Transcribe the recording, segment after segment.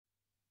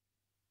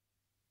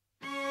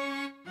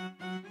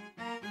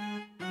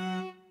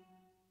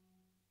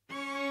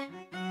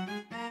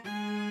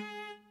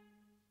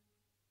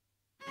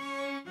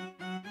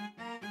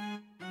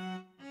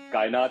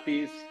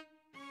कायनातीज,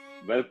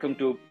 welcome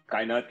to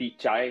कायनाती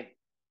चाय।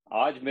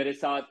 आज मेरे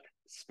साथ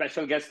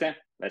स्पेशल गेस्ट हैं।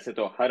 वैसे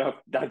तो हर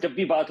हफ्ता जब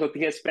भी बात होती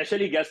है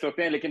स्पेशली गेस्ट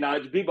होते हैं, लेकिन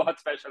आज भी बहुत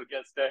स्पेशल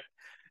गेस्ट है।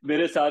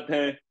 मेरे साथ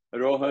हैं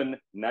रोहन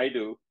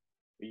नायडू।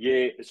 ये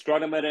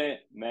एस्ट्रोनॉमर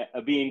है। मैं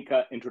अभी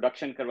इनका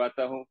इंट्रोडक्शन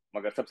करवाता हूँ,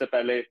 मगर सबसे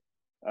पहले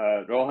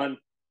Rohan,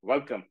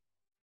 welcome.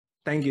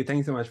 Thank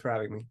you so much for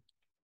having me.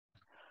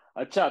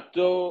 अच्छा,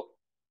 तो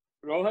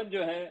रोहन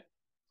जो है,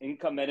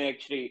 इनका मैंने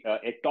एक्चुअली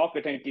एक टॉक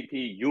अटेंड की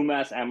थी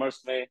यूमास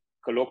एमर्स में।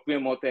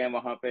 कोलोक्वियम होते हैं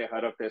वहां पे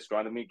हर हफ्ते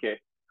एस्ट्रोनॉमी के।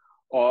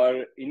 और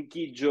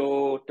इनकी जो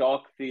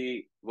टॉक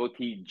थी वो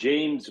थी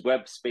जेम्स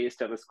वेब स्पेस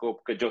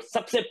टेलीस्कोप का जो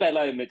सबसे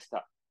पहला इमेज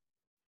था,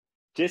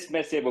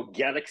 जिसमें से वो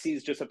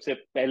गैलेक्सीज जो सबसे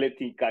पहले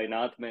थी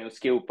कायनात में,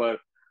 उसके ऊपर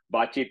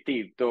बातचीत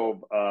थी। तो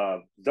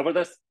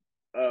जबरदस्त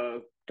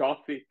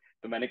टॉक थी।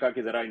 तो मैंने कहा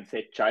कि जरा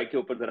इनसे चाय के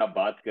ऊपर जरा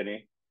बात करें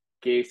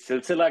कि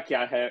सिलसिला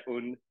क्या है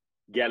उन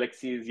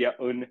गैलेक्सीज या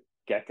उन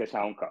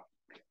कहकशाओं का।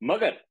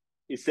 मगर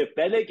इससे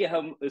पहले कि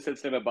हम इस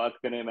सिलसिले में बात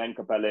करें, मैं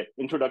इनका पहले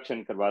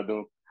इंट्रोडक्शन करवा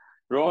दूं।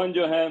 रोहन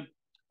जो है,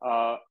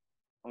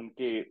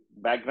 उनके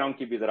बैकग्राउंड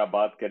की भी जरा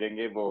बात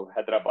करेंगे। वो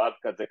हैदराबाद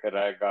का जिक्र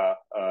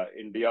आएगा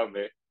इंडिया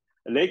में,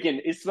 लेकिन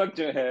इस वक्त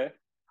जो है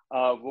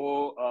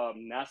वो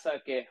नासा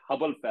के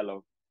हबल फेलो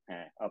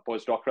हैं।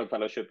 पोस्ट डॉक्टरल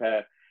फेलोशिप है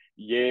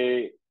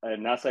ये।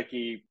 नासा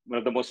की one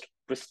of the most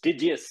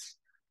prestigious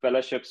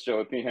fellowships जो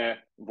होती हैं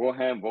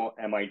वो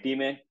एमआईटी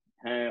में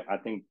हैं, आई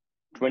थिंक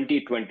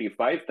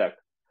 2025 तक।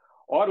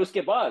 और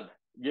उसके बाद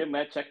ये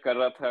मैं चेक कर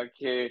रहा था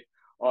कि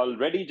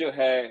ऑलरेडी जो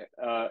है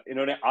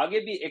इन्होंने आगे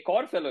भी एक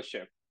और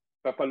फेलोशिप,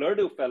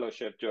 पेपलर्डू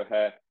फेलोशिप जो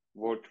है,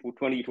 वो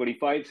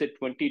 2025 से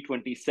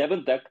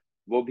 2027 तक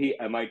वो भी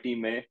एमआईटी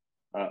में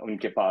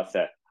उनके पास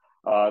है।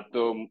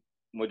 तो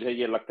मुझे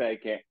ये लगता है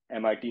कि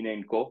एमआईटी ने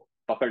इनको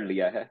पकड़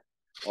लिया है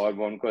और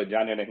वो उनको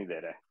जाने नहीं दे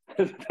रहा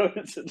है।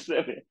 तो इस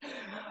सिलसिले में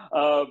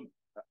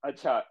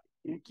अच्छा,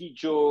 इनकी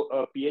जो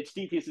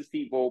पीएचडी थीसिस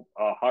थी वो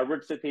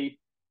हार्वर्ड से थी,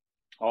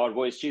 और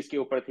वो इस चीज के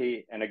ऊपर थी।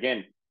 एंड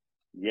अगेन,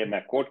 ये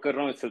मैं कोट कर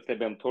रहा हूँ, इस सिलसिले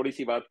में हम थोड़ी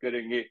सी बात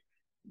करेंगे।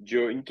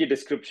 जो इनकी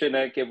डिस्क्रिप्शन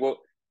है कि वो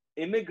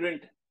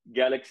इमिग्रेंट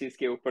गैलेक्सीज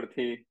के ऊपर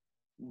थी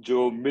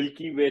जो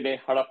मिल्की वे ने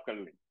हड़प कर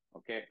ली,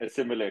 ओके,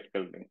 एसिमिलेट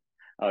कर ली।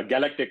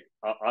 गैलेक्टिक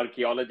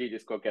आर्कियोलॉजी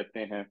जिसको कहते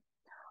हैं।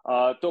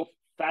 तो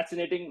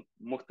फैसिनेटिंग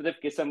मुख्तलिफ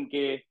किस्म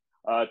के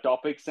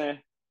टॉपिक्स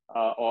हैं।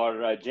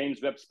 और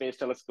जेम्स वेब स्पेस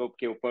टेलीस्कोप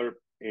के ऊपर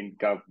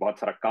इनका बहुत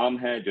सारा काम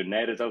है। जो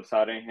नए रिजल्ट्स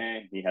आ रहे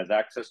हैं, he has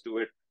access to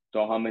it.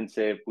 तो हम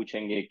इनसे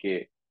पूछेंगे कि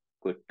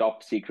कोई टॉप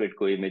सीक्रेट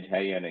कोई इमेज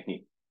है या नहीं।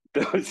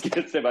 तो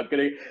उसके से बात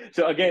करेंगे।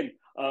 So again,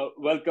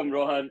 welcome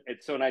Rohan,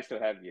 it's so nice to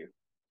have you.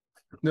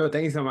 No,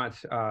 thank you so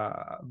much.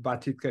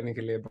 बातचीत करने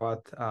के लिए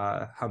बहुत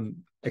हम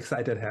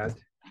एक्साइटेड हैं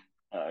आज.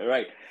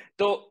 राइट।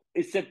 तो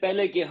इससे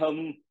पहले कि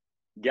हम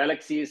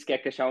गैलेक्सीज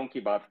कहकशाओं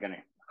की बात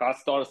करें,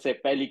 खासतौर से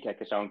पहली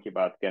कहकशाओं की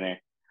बात करें,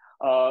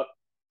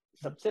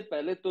 सबसे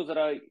पहले तो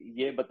जरा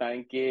ये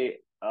बताएं कि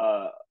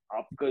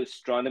आपका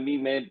एस्ट्रोनॉमी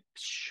में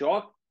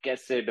शौक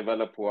कैसे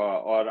डेवलप हुआ।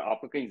 और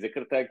आपका कहीं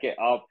जिक्र था कि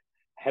आप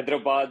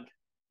हैदराबाद,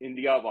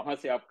 इंडिया, वहां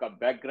से आपका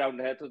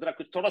बैकग्राउंड है। तो जरा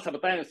कुछ थोड़ा सा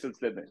बताएं इस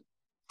सिलसिले में।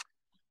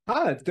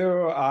 हाँ,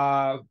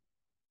 तो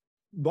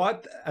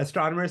बहुत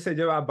एस्ट्रोनॉमर से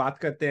जब आप बात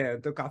करते हैं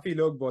तो काफी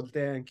लोग बोलते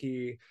हैं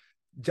कि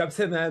जब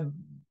से मैं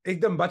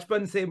एकदम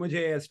बचपन से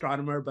मुझे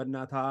एस्ट्रोनॉमर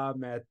बनना था,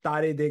 मैं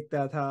तारे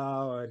देखता था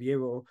और ये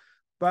वो.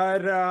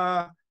 पर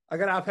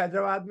अगर आप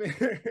हैदराबाद में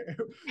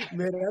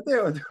में रहते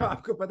हो तो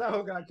आपको पता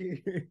होगा कि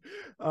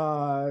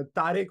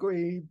तारे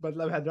कोई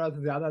मतलब हैदराबाद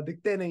से ज्यादा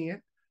दिखते नहीं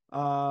है.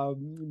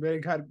 मेरे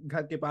घर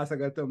घर के पास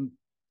अगर तुम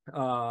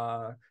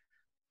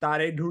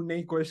तारे ढूंढने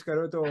की कोशिश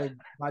करो तो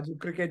बाजू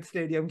क्रिकेट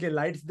स्टेडियम के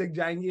लाइट्स दिख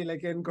जाएंगी,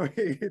 लेकिन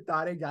कोई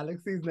तारे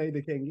गैलेक्सीज नहीं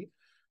दिखेंगी.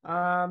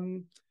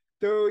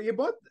 तो ये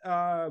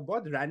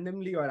बहुत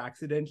रैंडमली और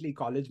एक्सीडेंटली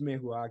कॉलेज में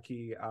हुआ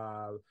कि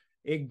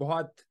एक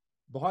बहुत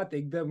बहुत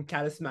एकदम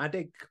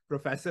कैरिस्मेटिक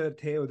प्रोफेसर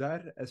थे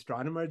उधर,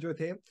 एस्ट्रोनॉमर जो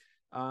थे.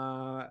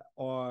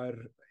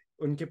 और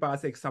उनके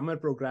पास एक समर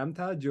प्रोग्राम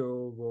था जो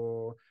वो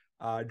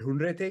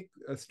ढूंढ रहे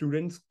थे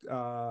स्टूडेंट्स,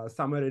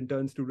 समर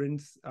इंटर्न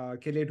स्टूडेंट्स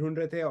के लिए ढूंढ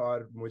रहे थे.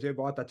 और मुझे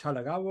बहुत अच्छा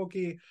लगा वो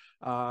कि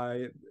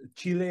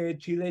चिले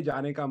चिले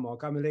जाने का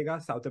मौका मिलेगा.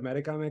 साउथ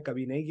अमेरिका में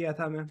कभी नहीं गया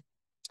था मैं.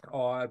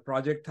 और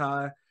प्रोजेक्ट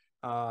था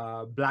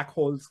ब्लैक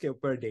होल्स के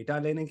ऊपर डेटा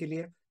लेने के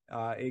लिए,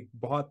 एक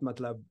बहुत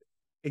मतलब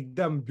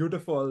एकदम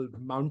ब्यूटीफुल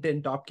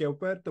माउंटेन टॉप के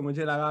ऊपर. तो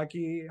मुझे लगा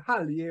कि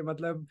हाँ, ये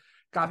मतलब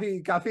काफी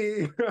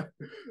काफी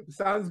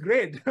sounds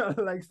great,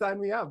 like sign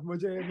me up,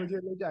 मुझे मुझे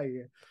ले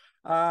जाइए.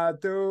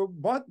 तो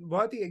बहुत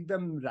बहुत ही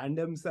एकदम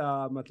रैंडम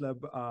सा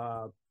मतलब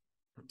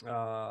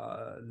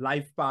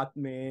लाइफ पाथ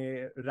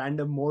में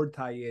रैंडम मोड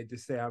था ये,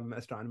 जिससे हम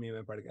एस्ट्रोनॉमी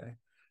में पढ़ गए.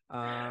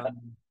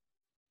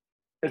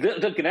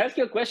 Can I ask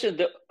you a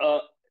question?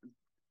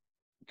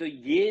 तो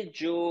ये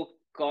जो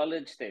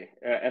कॉलेज थे,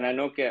 एंड आई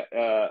नो कि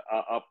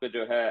आपका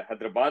जो है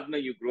हैदराबाद में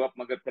यू ग्रो अप,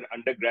 मगर फिर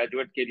अंडर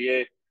ग्रेजुएट के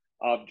लिए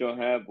आप जो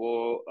है वो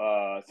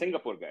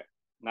सिंगापुर गए,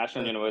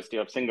 national university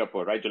of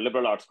Singapore, right, जो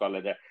लिबरल आर्ट्स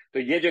कॉलेज है। तो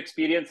ये जो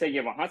एक्सपीरियंस है ये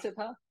वहां से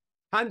था?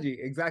 हाँ जी,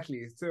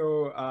 एग्जैक्टली। सो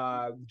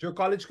जो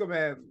कॉलेज को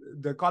मैं,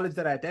 the college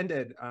that I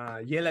attended,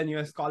 L and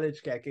US college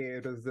कह के,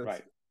 it was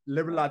right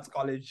liberal arts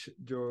college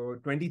जो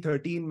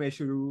 2013 में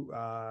शुरू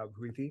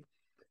हुई थी।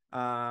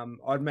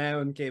 और मैं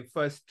उनके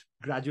फर्स्ट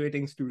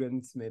ग्रेजुएटिंग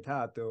स्टूडेंट्स में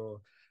था।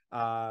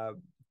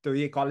 तो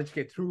ये कॉलेज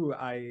के थ्रू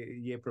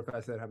ये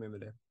प्रोफेसर हमें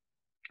मिले।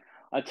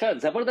 अच्छा,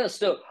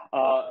 जबरदस्त।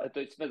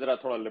 तो इसमें जरा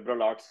थोड़ा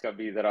लिबरल आर्ट्स का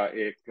भी जरा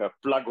एक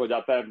प्लग हो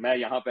जाता है। मैं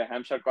यहाँ पे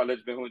हैम्पशायर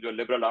कॉलेज में हूँ जो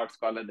लिबरल आर्ट्स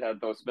कॉलेज है,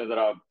 तो उसमें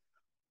जरा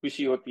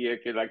खुशी होती है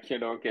कि लाइक यू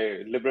नो कि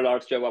लिबरल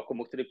आर्ट्स जो है वो आपको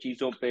मुख्तलिफ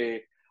चीजों पे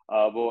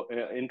वो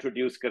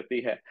इंट्रोड्यूस करती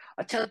है।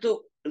 अच्छा,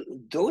 तो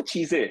दो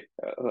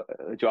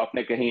चीजें जो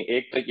आपने कही,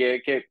 एक तो ये है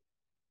कि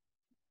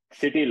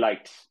सिटी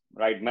लाइट्स,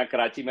 राइट। मैं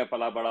कराची में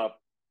पला बड़ा,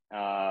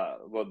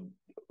 वो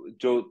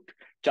जो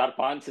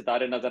 4-5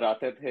 सितारे नजर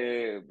आते थे,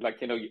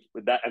 like you know,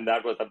 and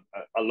that was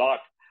a lot,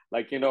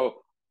 like you know.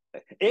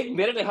 एक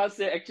मेरे लिहाज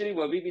से एक्चुअली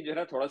वो अभी भी जो है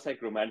ना थोड़ा सा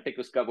एक रोमांटिक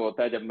उसका वो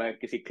होता है, जब मैं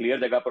किसी क्लियर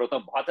जगह पर होता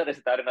हूँ, बहुत सारे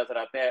सितारे नजर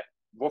आते हैं,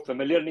 वो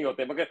फेमिलियर नहीं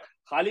होते, मगर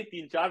खाली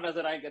 3-4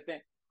 नजर आए, कहते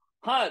हैं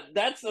हाँ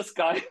that's the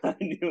sky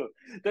I knew.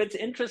 तो इट्स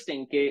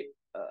इंटरेस्टिंग कि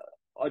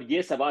और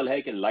ये सवाल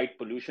है कि लाइट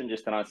पोल्यूशन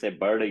जिस तरह से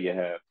बढ़ रही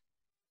है,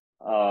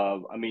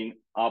 आई मीन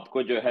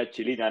आपको जो है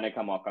चिली जाने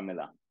का मौका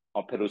मिला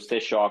और फिर उससे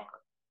शौक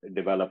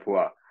डेवलप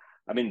हुआ।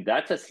 I mean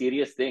that's a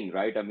serious thing,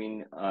 right. I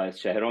mean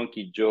शहरों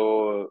की जो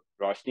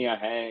रोशनियां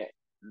हैं,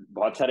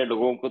 बहुत सारे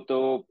लोगों को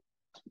तो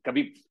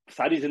कभी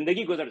सारी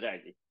जिंदगी गुजर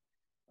जाएगी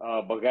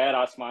बगैर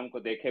आसमान को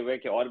देखे हुए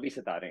कि और भी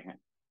सितारे हैं।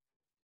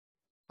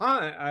 हाँ,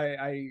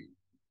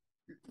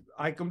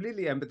 I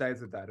completely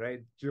empathise with that,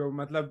 right. जो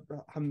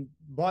मतलब हम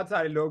बहुत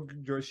सारे लोग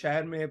जो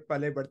शहर में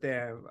पले बढ़ते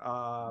हैं,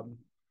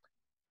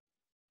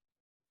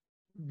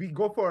 वी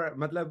गो फॉर,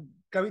 मतलब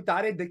कभी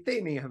तारे दिखते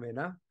ही नहीं हमें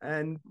ना।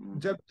 एंड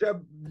जब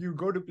जब you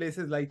go to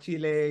places like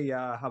चिले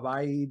या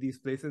हवाई,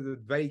 these places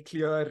with very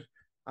clear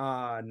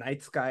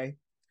night sky,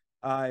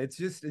 it's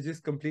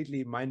just completely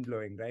mind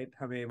blowing, right?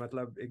 हमें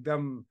मतलब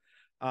एकदम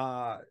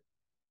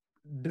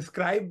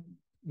डिस्क्राइब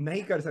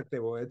नहीं कर सकते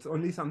वो। It's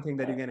only something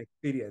that you can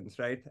experience,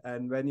 right?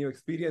 And when you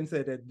experience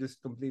it, it just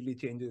completely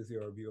changes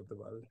your view of the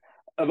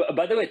world.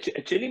 By the way,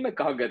 chilli में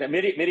कहाँ गए थे?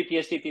 मेरी मेरी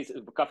पीएचडी थी,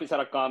 काफी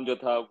सारा काम जो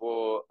था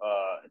वो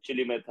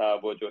चिली में था।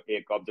 वो जो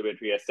एक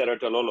ऑब्जर्वेटरी है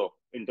सेराटोलोलो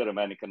इंटर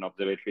अमेरिकन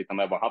ऑब्जर्वेटरी, तो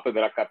मैं वहां पे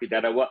मेरा काफी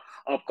जाना हुआ।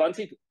 आप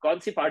कौन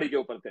सी पहाड़ी के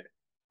ऊपर थे?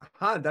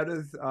 हाँ, that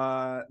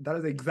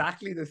is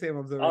exactly the same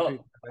observatory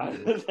और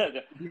that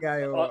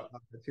I went to.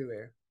 So, Chile.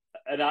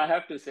 And I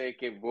have to से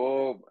कि वो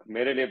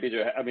मेरे लिए भी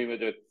जो है, अभी में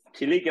जो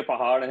चिली के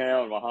पहाड़ हैं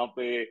और वहां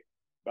पे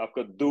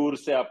आपको दूर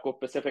से आपको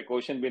पैसिफिक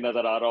ओशन भी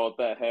नजर आ रहा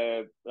होता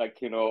है,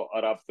 लाइक यू नो,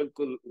 और आप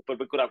बिल्कुल ऊपर,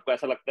 बिल्कुल आपको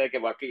ऐसा लगता है कि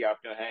वाकई आप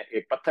जो है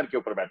एक पत्थर के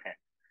ऊपर बैठे हैं,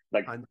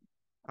 लाइक हाँ जी,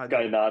 हाँ जी।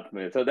 कायनात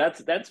में। So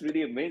that's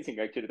really amazing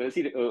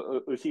actually. तो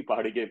उसी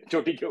पहाड़ी के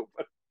चोटी के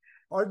ऊपर।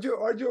 और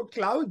जो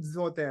क्लाउड्स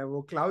होते हैं,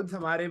 वो क्लाउड्स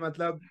हमारे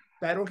मतलब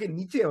पैरों के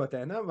नीचे होते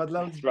हैं ना,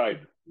 मतलब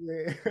राइट।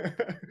 ये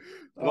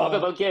वहां पे अ,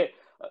 बल्कि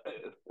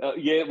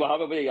ये वहां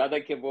पे मुझे याद है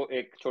कि वो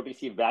एक छोटी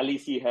सी वैली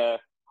सी है,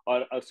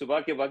 और सुबह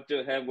के वक्त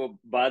जो है वो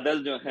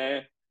बादल जो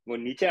हैं वो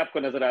नीचे आपको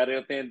नजर आ रहे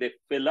होते हैं, दे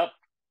फिल अप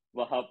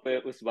वहां पे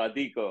उस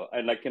वादी को,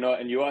 and like you know,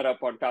 and you are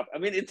up on top. I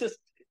mean it's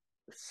just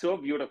so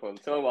beautiful.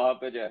 सो वहां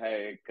पे जो है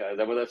एक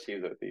जबरदस्त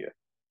चीज होती है।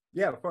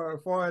 yeah,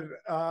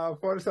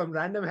 for some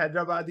random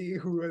Hyderabadi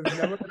who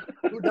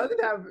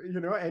doesn't have,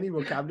 any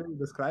vocabulary to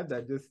describe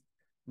that, just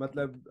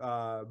मतलब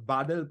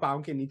बादल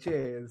पाँव के नीचे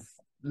is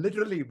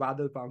literally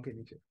बादल पाँव के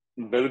नीचे।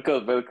 बिल्कुल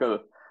बिल्कुल।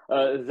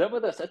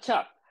 जबरदस्त।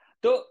 अच्छा,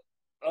 तो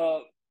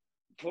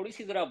थोड़ी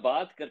सी जरा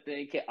बात करते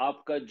हैं कि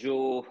आपका जो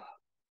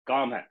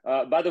काम है,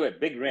 by the way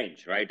big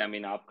range, right. I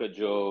mean आपका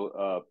जो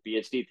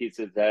पीएचडी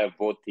थीसिस है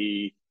वो थी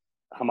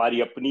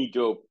हमारी अपनी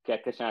जो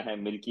कहकशां है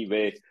मिल्की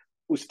वे,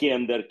 उसके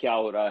अंदर क्या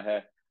हो रहा है।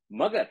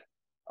 मगर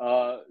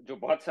जो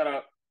बहुत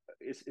सारा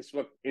इस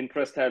वक्त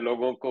इंटरेस्ट है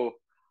लोगों को,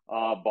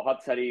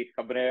 बहुत सारी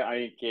खबरें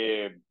आई कि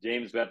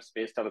जेम्स वेब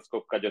स्पेस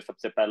टेलीस्कोप का जो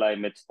सबसे पहला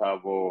इमेज था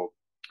वो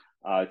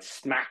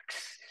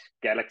स्मैक्स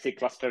गैलेक्सी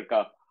क्लस्टर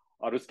का,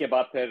 और उसके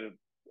बाद फिर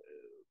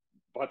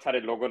बहुत सारे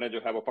लोगों ने जो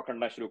है वो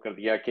पकड़ना शुरू कर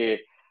दिया कि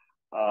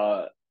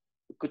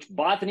कुछ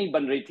बात नहीं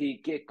बन रही थी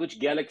कि कुछ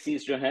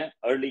गैलेक्सीज जो हैं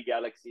अर्ली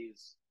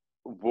गैलेक्सीज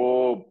वो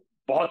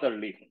बहुत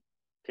अर्ली थी।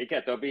 ठीक है,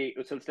 तो अभी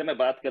उस सिलसिले में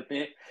बात करते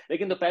हैं,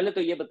 लेकिन तो पहले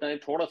तो ये बताएं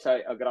थोड़ा सा,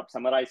 अगर आप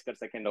समराइज कर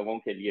सकें लोगों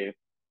के लिए,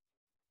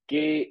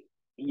 कि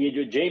ये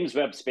जो जेम्स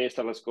वेब स्पेस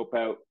टेलीस्कोप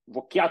है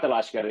वो क्या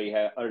तलाश कर रही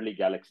है अर्ली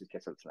गैलेक्सीज के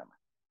सिलसिले में।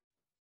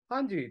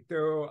 हाँ जी।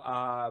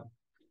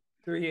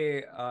 तो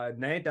ये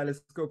नए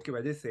टेलीस्कोप की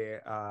वजह से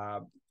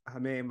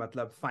हमें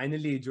मतलब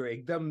फाइनली जो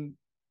एकदम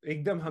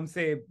एकदम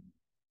हमसे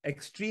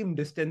एक्सट्रीम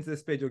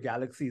डिस्टेंसेस पे जो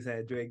गैलेक्सीज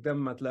हैं, जो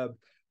एकदम मतलब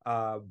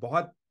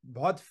बहुत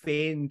बहुत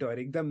फेंट और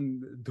एकदम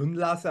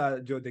धुंधला सा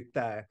जो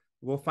दिखता है,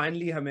 वो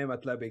फाइनली हमें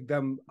मतलब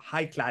एकदम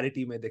हाई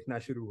क्लैरिटी में दिखना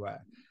शुरू हुआ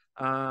है।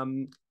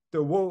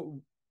 तो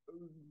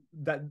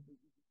that-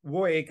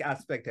 वो एक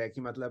एस्पेक्ट है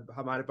कि मतलब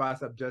हमारे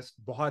पास अब जस्ट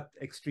बहुत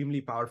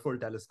एक्सट्रीमली पावरफुल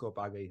टेलीस्कोप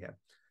आ गई है।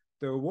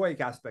 तो वो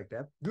एक एस्पेक्ट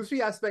है। दूसरी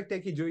एस्पेक्ट है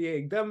कि जो ये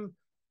एकदम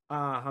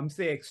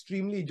हमसे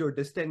एक्सट्रीमली जो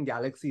डिस्टेंट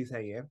गैलेक्सीज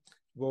हैं,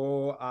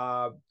 वो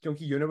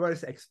क्योंकि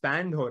यूनिवर्स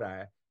एक्सपैंड हो रहा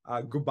है,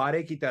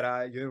 गुब्बारे की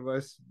तरह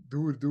यूनिवर्स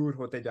दूर दूर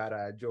होते जा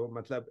रहा है, जो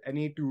मतलब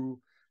एनी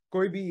टू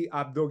कोई भी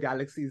आप दो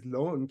गैलेक्सीज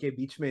लो, उनके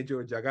बीच में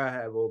जो जगह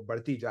है वो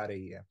बढ़ती जा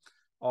रही है।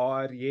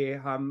 और ये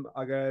हम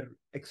अगर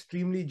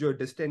एक्सट्रीमली जो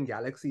डिस्टेंट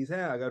गैलेक्सीज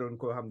हैं अगर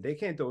उनको हम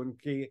देखें तो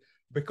उनकी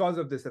बिकॉज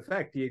ऑफ दिस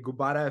इफेक्ट, ये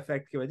गुब्बारा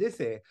इफेक्ट की वजह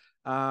से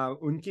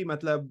उनकी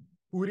मतलब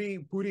पूरी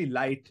पूरी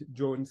लाइट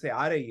जो उनसे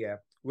आ रही है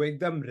वो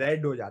एकदम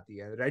रेड हो जाती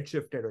है, रेड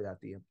शिफ्टेड हो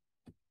जाती है।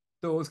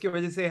 तो उसकी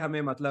वजह से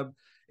हमें मतलब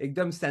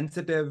एकदम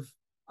सेंसिटिव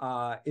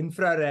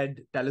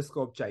इंफ्रारेड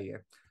टेलीस्कोप चाहिए।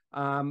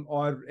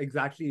 और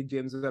exactly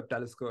James Webb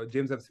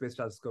space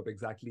telescope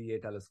exactly ये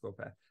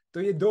टेलीस्कोप है।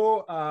 तो ये दो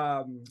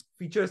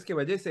फीचर्स की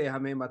वजह से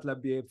हमें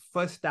मतलब ये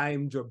फर्स्ट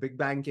टाइम जो बिग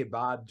बैंग के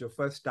बाद जो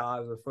फर्स्ट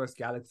स्टार्स और फर्स्ट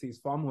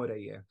गैलेक्सीज फॉर्म हो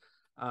रही है,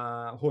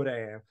 हो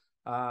रहे हैं,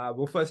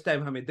 वो फर्स्ट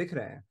टाइम हमें दिख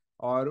रहे हैं।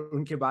 और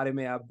उनके बारे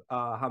में अब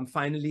हम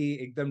फाइनली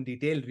एकदम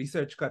डिटेल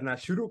रिसर्च करना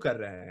शुरू कर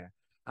रहे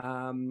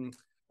हैं।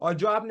 और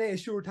जो आपने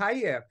इशू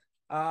उठाई है,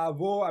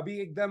 वो अभी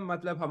एकदम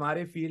मतलब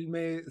हमारे फील्ड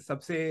में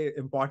सबसे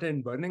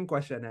इम्पोर्टेंट बर्निंग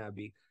क्वेश्चन है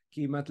अभी,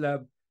 कि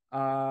मतलब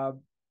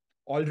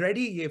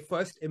ऑलरेडी ये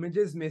फर्स्ट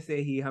इमेजेस में से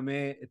ही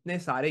हमें इतने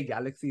सारे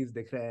गैलेक्सीज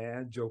दिख रहे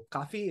हैं जो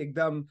काफी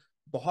एकदम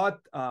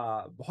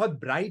बहुत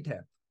ब्राइट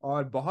है,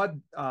 और बहुत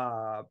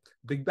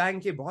बिग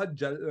बैंग के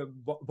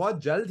बहुत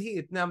जल्द ही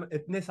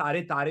इतने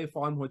सारे तारे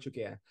फॉर्म हो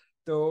चुके हैं।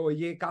 तो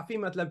ये काफी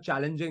मतलब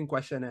चैलेंजिंग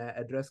क्वेश्चन है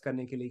एड्रेस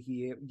करने के लिए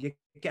कि ये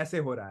कैसे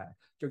हो रहा है,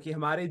 क्योंकि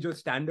हमारे जो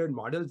स्टैंडर्ड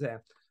मॉडल्स हैं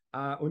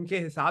उनके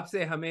हिसाब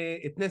से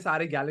हमें इतने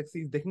सारे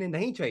गैलेक्सीज दिखने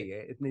नहीं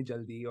चाहिए इतनी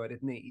जल्दी और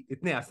इतने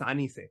इतने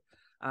आसानी से।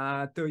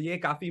 तो ये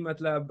काफी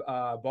मतलब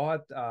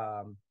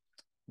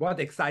बहुत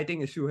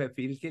एक्साइटिंग इशू है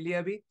फील्ड के लिए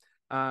अभी।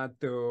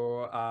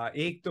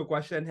 एक तो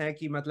क्वेश्चन है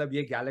कि मतलब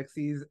ये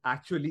गैलेक्सीज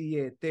एक्चुअली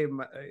ये इतने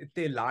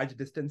इतने लार्ज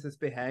डिस्टेंसेस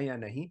पे हैं या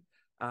नहीं,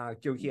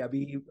 क्योंकि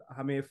अभी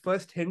हमें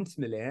फर्स्ट हिंट्स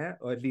मिले हैं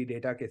अर्ली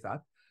डेटा के साथ,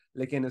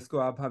 लेकिन इसको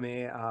अब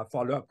हमें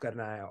फॉलो अप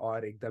करना है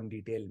और एकदम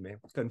डिटेल में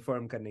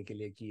कंफर्म करने के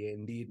लिए कि ये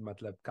इंडीड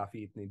मतलब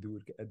काफी इतनी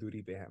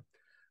दूरी पे है।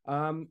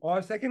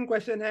 और सेकंड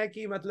क्वेश्चन है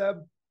कि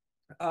मतलब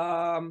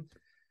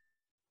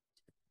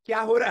क्या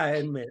हो रहा है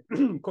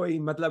इनमें कोई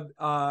मतलब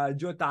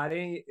जो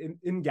तारे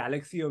इन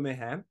गैलेक्सियों में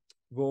हैं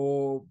वो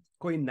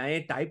कोई नए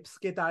टाइप्स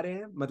के तारे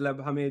हैं,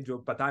 मतलब हमें जो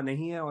पता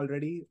नहीं है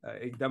ऑलरेडी,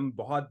 एकदम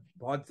बहुत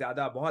बहुत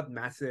ज्यादा बहुत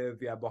मैसिव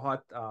या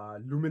बहुत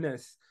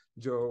लुमिनस,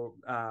 जो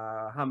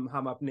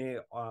हम अपने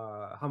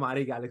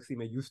हमारे गैलेक्सी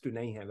में यूज टू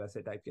नहीं है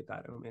वैसे टाइप के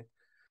तारों में।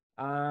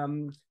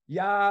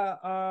 या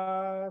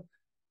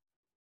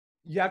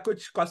या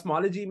कुछ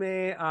कॉस्मोलॉजी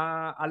में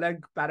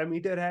अलग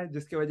पैरामीटर है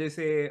जिसकी वजह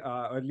से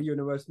अर्ली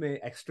यूनिवर्स में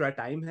एक्स्ट्रा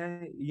टाइम है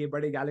ये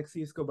बड़े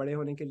गैलेक्सीज को बड़े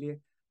होने के लिए।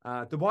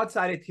 तो बहुत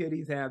सारे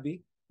थियोरीज हैं अभी,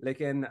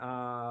 लेकिन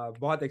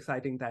बहुत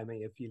एक्साइटिंग टाइम है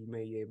ये फील्ड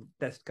में ये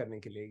टेस्ट करने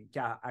के लिए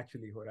क्या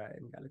एक्चुअली हो रहा है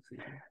इन गैलेक्सीज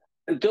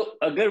में। तो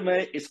अगर मैं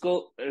इसको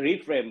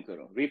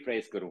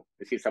रिफ्रेश करूं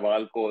इसी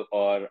सवाल को,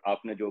 और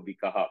आपने जो भी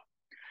कहा,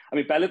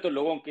 अभी पहले तो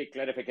लोगों के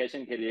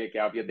क्लैरिफिकेशन के लिए कि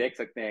आप ये देख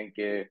सकते हैं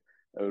कि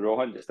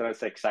रोहन जिस तरह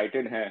से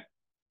एक्साइटेड हैं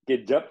कि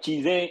जब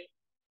चीजें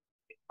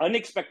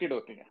अनएक्सपेक्टेड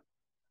होती हैं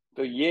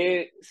तो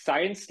ये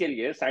साइंस के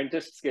लिए,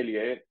 साइंटिस्ट्स के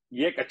लिए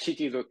ये एक अच्छी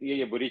चीज होती है,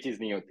 ये बुरी चीज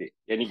नहीं होती।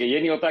 यानी कि ये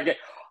नहीं होता कि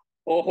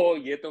ओहो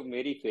ये तो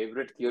मेरी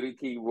फेवरेट थ्योरी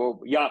थी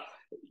वो, या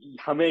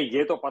हमें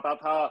ये तो पता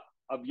था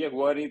अब ये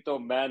हुआ नहीं तो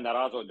मैं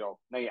नाराज हो जाऊं।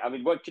 नहीं, आई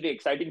मीन वो एक्चुअली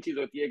एक्साइटिंग चीज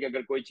होती है कि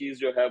अगर कोई चीज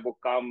जो है वो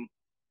काम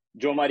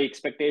जो हमारी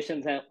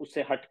एक्सपेक्टेशंस हैं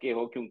उससे हट के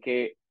हो,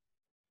 क्योंकि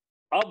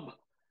अब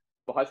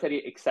बहुत सारी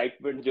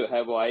एक्साइटमेंट जो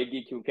है वो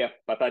आएगी, क्योंकि अब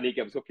पता नहीं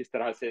कि अब इसको किस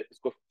तरह से,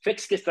 इसको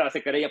फिक्स किस तरह से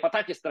करें या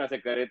पता किस तरह से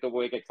करें, तो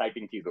वो एक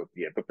एक्साइटिंग चीज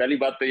होती है। तो पहली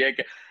बात तो ये है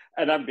कि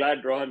and I am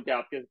glad Rohan कि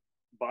आपके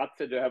बात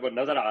से जो है वो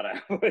नजर आ रहा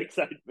है वो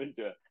एक्साइटमेंट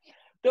जो है।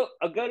 तो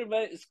अगर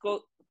मैं इसको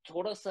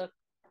थोड़ा सा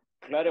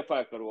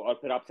क्लैरिफाई करूं और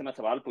फिर आपसे मैं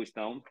सवाल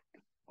पूछता हूं,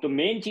 तो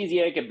मेन चीज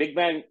ये है कि बिग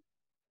बैंग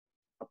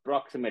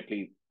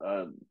अप्रोक्सीमेटली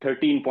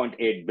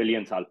 13.8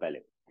 बिलियन साल पहले,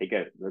 ठीक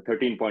है,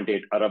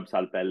 13.8 अरब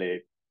साल पहले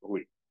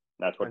हुई।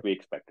 That's what we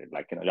expected,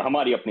 like जो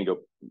हमारी अपनी जो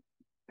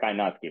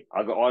कायनात की,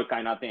 अगर और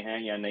कायनातें हैं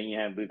या नहीं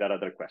हैं, these are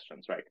other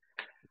questions, right.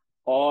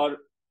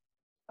 और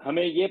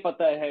हमें ये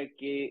पता है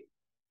कि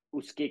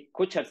उसके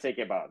कुछ अरसे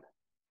के बाद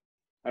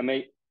हमें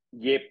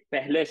ये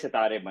पहले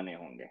सितारे बने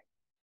होंगे,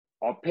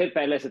 और फिर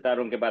पहले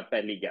सितारों के बाद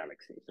पहली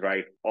गैलेक्सी,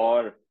 राइट।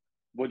 और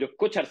वो जो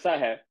कुछ अरसा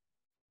है,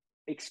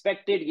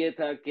 एक्सपेक्टेड ये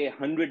था कि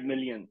 100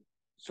 मिलियन,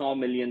 100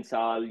 मिलियन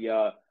साल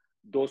या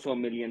 200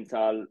 मिलियन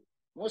साल,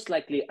 most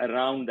likely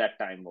around that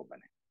time वो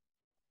बने।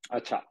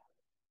 अच्छा,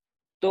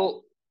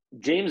 तो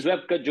जेम्स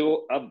वेब का जो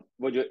अब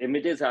वो जो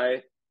इमेजेस आए,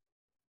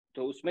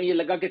 तो उसमें ये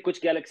लगा कि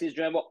कुछ गैलेक्सीज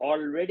जो है वो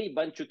ऑलरेडी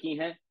बन चुकी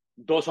हैं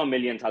 200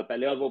 मिलियन साल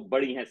पहले, और वो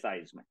बड़ी हैं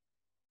साइज में।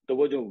 तो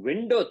वो जो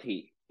विंडो थी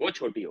वो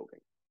छोटी हो गई।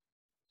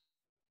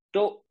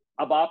 तो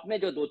अब आपने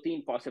जो दो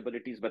तीन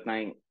पॉसिबिलिटीज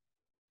बताई,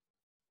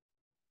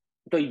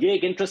 तो ये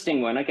एक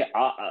इंटरेस्टिंग हुआ ना कि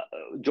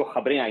जो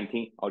खबरें आई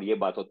थी, और ये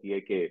बात होती है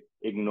कि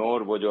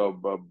इग्नोर वो जो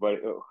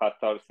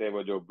खासतौर से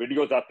वो जो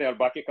वीडियोस आते हैं और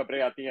बाकी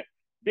खबरें आती हैं,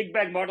 बिग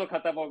बैंग मॉडल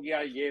खत्म हो गया,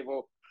 ये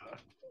वो,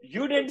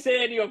 you didn't say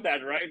any of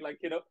that, right,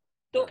 like you know.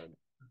 तो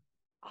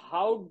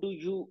हाउ डू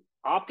यू,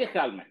 आपके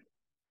ख्याल में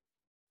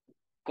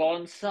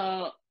कौन सा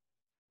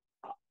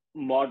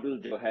मॉडल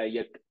जो है,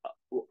 ये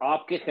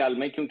आपके ख्याल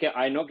में, क्योंकि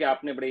आई नो कि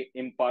आपने बड़ी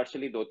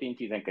इम्पार्शली दो तीन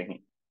चीजें कही,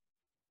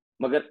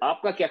 मगर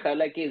आपका क्या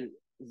ख्याल है कि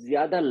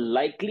ज्यादा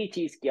लाइकली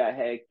चीज क्या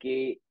है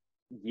कि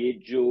ये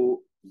जो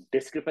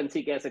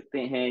डिस्क्रिपेंसी कह सकते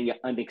हैं या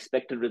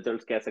अनएक्सपेक्टेड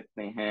रिजल्ट्स कह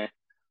सकते हैं,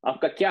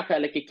 आपका क्या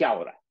ख्याल है कि क्या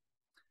हो रहा है?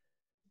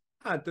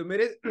 हाँ, तो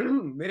मेरे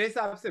मेरे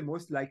हिसाब से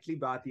मोस्ट लाइकली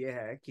बात यह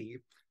है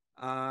कि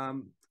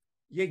आम,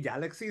 ये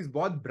गैलेक्सीज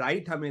बहुत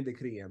ब्राइट हमें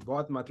दिख रही हैं,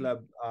 बहुत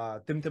मतलब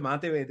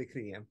टिमटिमाते हुए दिख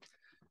रही हैं।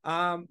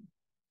 आम,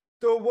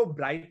 तो वो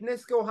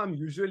ब्राइटनेस को हम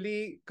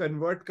यूजुअली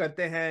कन्वर्ट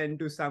करते हैं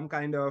into some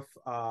kind of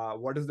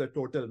what is the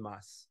total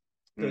mass.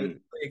 तो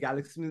ये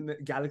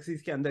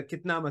गैलेक्सीज के अंदर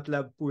कितना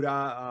मतलब पूरा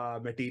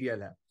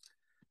मटेरियल है।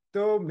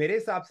 तो मेरे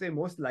हिसाब से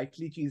मोस्ट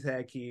लाइकली चीज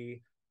है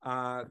कि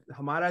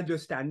हमारा जो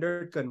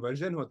स्टैंडर्ड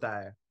कन्वर्जन होता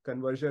है,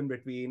 कन्वर्जन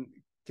बिटवीन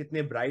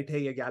कितने ब्राइट है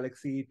ये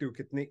गैलेक्सी टू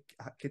कितनी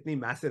कितनी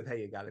मैसिव है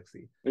ये गैलेक्सी,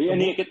 तो यानी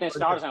वो ये कितने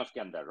स्टार्स हैं उसके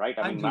अंदर, राइट?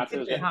 आई हाँ मीन जी मैसेज,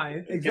 कितने, हाँ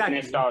कितने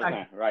एग्जैक्टली स्टार्स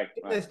हैं, राइट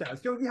कितने राइट।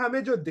 स्टार्स, क्योंकि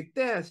हमें जो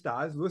दिखते हैं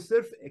स्टार्स वो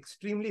सिर्फ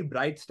एक्सट्रीमली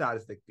ब्राइट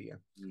स्टार्स दिखती है।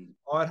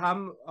 और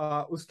हम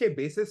उसके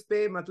बेसिस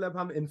पे मतलब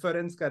हम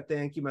इन्फरेंस करते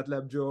हैं कि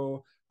मतलब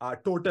जो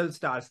टोटल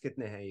स्टार्स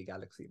कितने हैं ये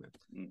गैलेक्सी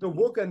में। तो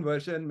वो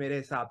कन्वर्जन मेरे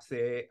हिसाब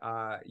से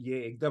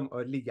ये एकदम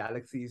अर्ली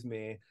गैलेक्सीज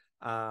में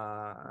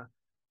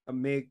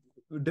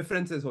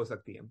डिफरेंसेस हो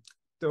सकती हैं।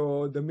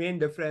 तो the main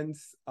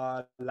difference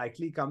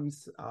likely comes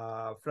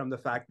from the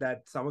fact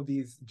that some of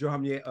these जो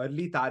हम ये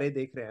अर्ली तारे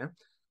देख रहे हैं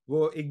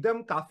वो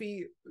एकदम काफी,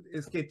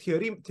 इसके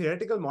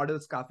थियोरेटिकल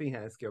मॉडल्स काफी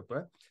हैं इसके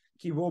ऊपर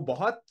कि वो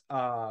बहुत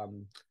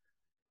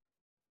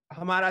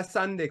हमारा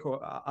सन देखो,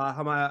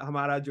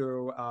 हमारा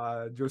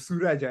जो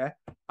सूरज है,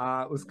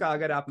 उसका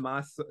अगर आप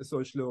मास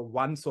सोच लो,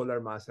 1 सोलर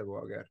मास है वो,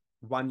 अगर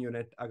 1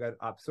 यूनिट अगर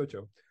आप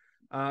सोचो,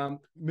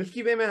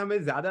 मिल्की वे में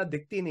हमें ज्यादा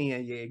दिखती नहीं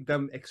है ये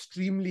एकदम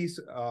extremely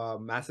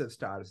massive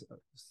stars,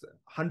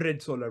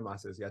 100 solar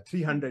masses या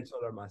 300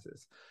 solar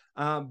masses.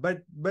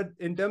 But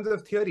in terms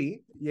of theory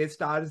ये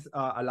स्टार्स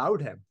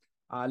अलाउड है,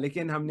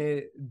 लेकिन हमने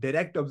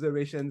डायरेक्ट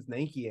ऑब्जर्वेशंस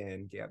नहीं किए हैं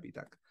इनके अभी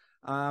तक।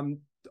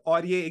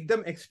 और ये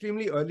एकदम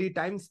एक्सट्रीमली अर्ली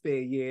टाइम्स पे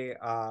ये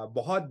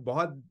बहुत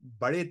बहुत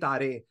बड़े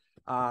तारे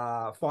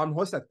फॉर्म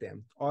हो सकते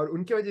हैं, और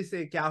उनकी वजह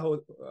से क्या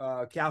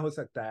हो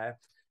सकता है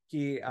कि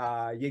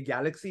ये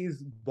गैलेक्सीज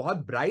बहुत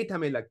ब्राइट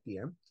हमें लगती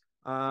हैं,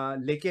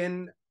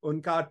 लेकिन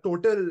उनका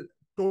टोटल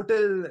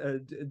टोटल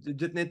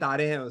जितने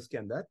तारे हैं उसके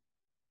अंदर,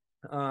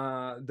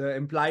 द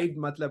इम्प्लाइड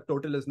मतलब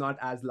total is not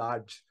as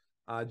large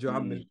जो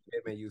हम मिल्की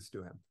वे में यूज्ड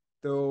टू हैं।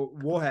 तो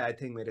वो है आई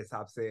थिंक मेरे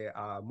हिसाब से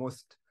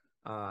most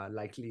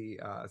likely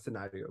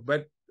scenario,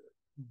 but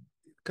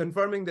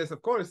confirming this of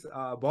course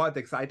बहुत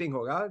exciting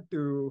होगा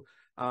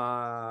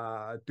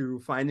to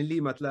finally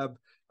मतलब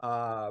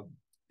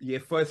ये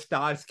first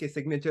stars के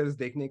signatures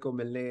देखने को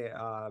मिलने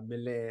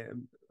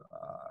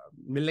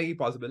की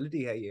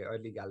possibility है ये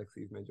early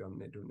galaxies में जो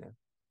हमने ढूंढे हैं।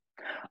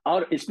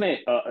 और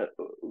इसमें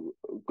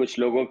कुछ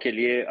लोगों के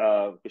लिए,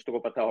 कुछ लोगों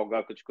को पता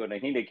होगा, कुछ को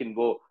नहीं, लेकिन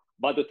वो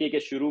बात होती है कि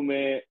शुरू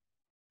में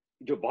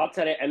जो बहुत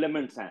सारे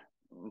एलिमेंट्स हैं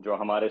जो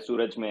हमारे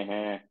सूरज में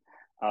हैं,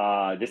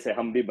 जिससे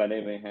हम भी बने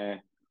हुए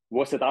हैं,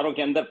 वो सितारों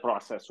के अंदर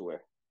प्रोसेस हुए।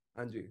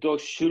 हाँ जी। तो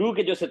शुरू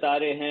के जो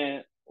सितारे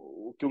हैं,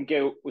 क्योंकि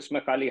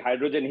उसमें खाली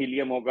हाइड्रोजन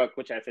हीलियम होगा,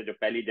 कुछ ऐसे जो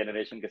पहली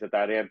जनरेशन के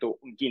सितारे हैं, तो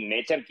उनकी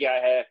नेचर क्या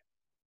है,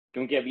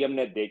 क्योंकि अभी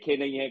हमने देखे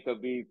नहीं है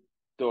कभी,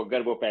 तो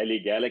अगर वो पहली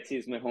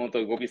गैलेक्सीज में हो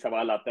तो वो भी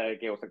सवाल आता है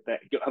कि हो सकता है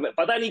कि हमें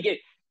पता नहीं कि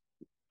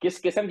किस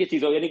किस्म की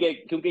चीज हो, यानी कि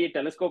क्योंकि ये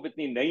टेलीस्कोप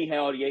इतनी नई है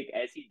और ये एक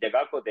ऐसी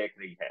जगह को देख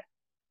रही है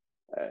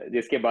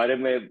जिसके बारे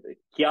में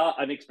क्या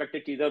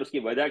अनएक्सपेक्टेड चीज है और उसकी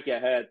वजह क्या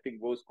है, आई थिंक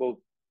वो उसको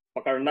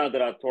पकड़ना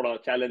जरा थोड़ा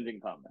चैलेंजिंग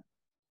काम है।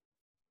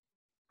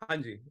 हाँ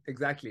जी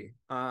एग्जैक्टली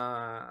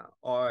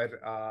और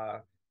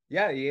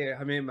या ये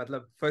हमें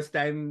मतलब फर्स्ट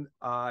टाइम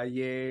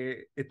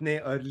ये इतने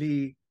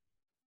अर्ली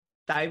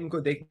टाइम को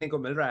देखने को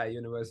मिल रहा है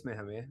यूनिवर्स में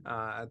हमें,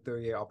 तो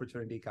ये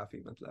अपॉर्चुनिटी काफी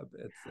मतलब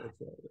इट्स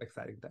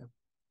एक्साइटिंग टाइम।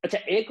 अच्छा,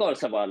 एक और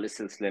सवाल इस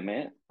सिलसिले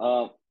में,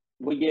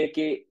 वो ये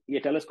कि ये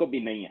टेलीस्कोप भी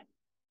नहीं है,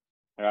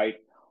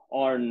 राइट?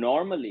 और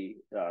नॉर्मली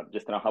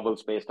जिस तरह हबल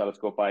स्पेस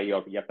टेलीस्कोप आई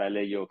और या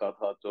पहले ये होता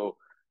था, तो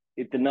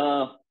इतना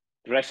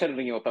प्रेशर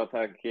नहीं होता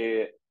था कि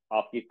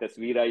आपकी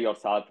तस्वीर आई और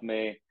साथ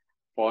में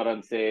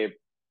फौरन से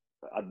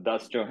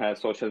 10 जो है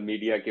सोशल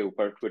मीडिया के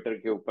ऊपर, ट्विटर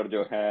के ऊपर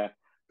जो है,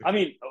 आई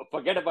मीन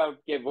फॉरगेट अबाउट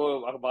के वो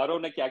अखबारों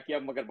ने क्या किया,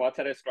 मगर बहुत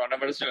सारे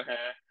एस्ट्रोनॉमर्स जो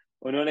हैं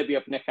उन्होंने भी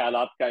अपने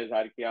ख्यालात का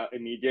इजहार किया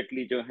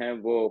इमीडिएटली जो है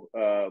वो,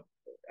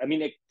 आई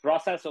मीन एक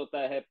प्रोसेस होता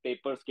है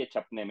पेपर्स के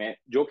छपने में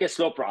जो कि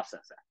स्लो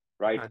प्रोसेस है,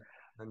 राइट? हाँ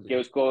हाँ कि जी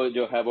उसको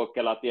जो है वो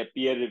कहलाती है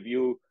पीयर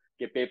रिव्यू,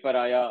 के पेपर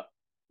आया,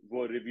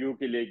 वो रिव्यू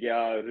के लिए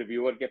गया,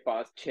 रिव्यूअर के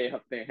पास 6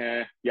 हफ्ते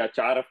हैं या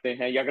 4 हफ्ते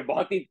हैं, या अगर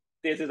बहुत ही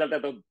तेज रिजल्ट है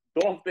तो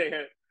 2 हफ्ते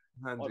हैं,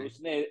 हाँ और जी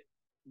उसने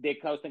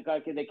देखा, उसने कहा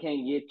कि देखें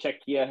ये चेक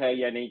किया है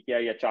या नहीं किया,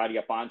 या 4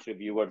 या 5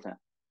 रिव्यूअर्स हैं,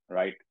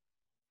 राइट?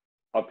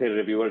 और फिर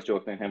रिव्यूअर्स जो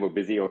होते हैं वो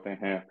बिजी होते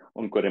हैं,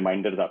 उनको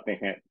रिमाइंडर्स आते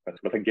हैं,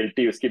 मतलब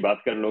गिल्टी उसकी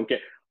बात कर लो कि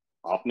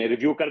आपने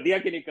रिव्यू कर दिया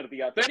कि नहीं कर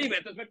दिया, तो एनीवे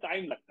तो इसमें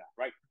टाइम लगता है,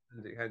 राइट?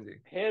 हाँ जी हाँ जी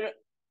फिर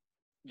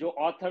जो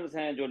ऑथर्स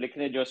हैं, जो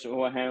लिखने जो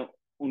वो हैं,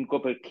 उनको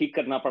फिर ठीक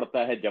करना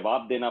पड़ता है,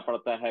 जवाब देना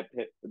पड़ता है,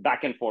 फिर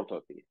बैक एंड फोर्थ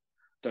होती है।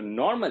 तो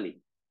नॉर्मली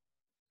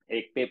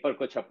एक पेपर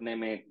को छपने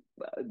में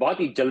बहुत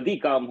ही जल्दी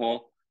काम हो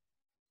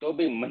तो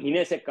भी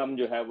महीने से कम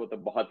जो है वो तो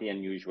बहुत ही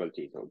अनयूजुअल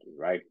चीज होगी,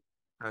 राइट?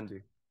 हाँ जी।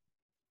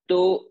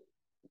 तो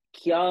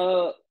क्या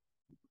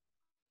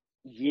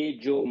ये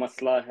जो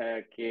मसला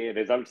है कि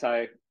रिजल्ट्स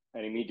आए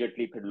और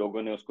इमीडिएटली फिर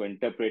लोगों ने उसको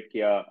इंटरप्रेट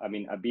किया, आई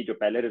मीन अभी जो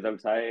पहले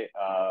रिजल्ट्स आए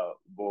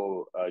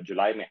वो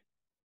जुलाई में,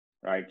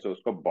 राइट? सो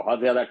उसको बहुत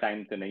ज्यादा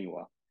टाइम तो नहीं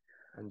हुआ।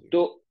 हाँ जी।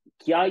 तो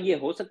क्या ये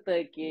हो सकता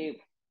है कि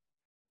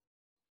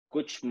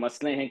कुछ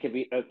मसले हैं कि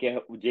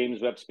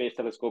जेम्स वेब स्पेस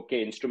टेलीस्कोप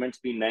के इंस्ट्रूमेंट्स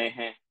भी नए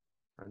हैं,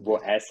 हाँ वो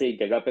जी। ऐसे ही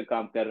जगह पे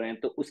काम कर रहे हैं,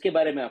 तो उसके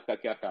बारे में आपका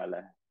क्या ख्याल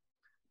है?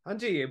 हाँ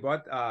जी, ये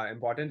बहुत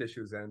इम्पोर्टेंट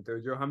इश्यूज हैं। तो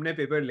जो हमने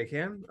पेपर लिखे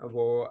हैं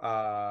वो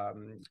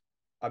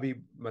अभी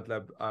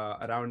मतलब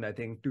around I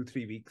think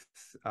 2-3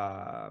 weeks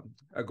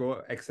ago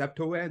accept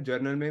हुए हैं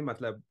जर्नल में,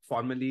 मतलब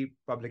फॉर्मली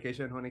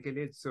पब्लिकेशन होने के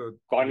लिए। सो ये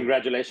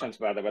Congratulations,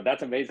 by the way.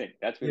 That's amazing.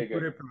 That's ये really good.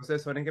 पूरे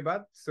प्रोसेस होने के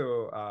बाद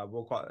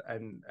वो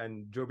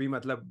एंड जो भी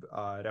मतलब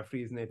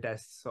रेफरीज ने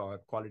टेस्ट और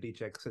क्वालिटी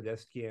चेक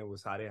सजेस्ट किए हैं वो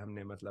सारे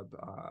हमने मतलब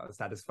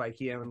सेटिस्फाई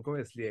किए हैं उनको,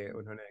 इसलिए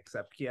उन्होंने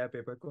एक्सेप्ट किया है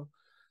पेपर को।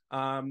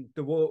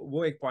 तो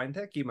वो एक पॉइंट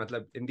है कि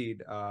मतलब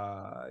इंडीड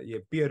ये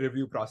पीयर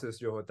रिव्यू प्रोसेस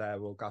जो होता है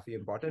वो काफी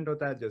इंपॉर्टेंट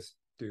होता है, जस्ट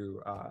टू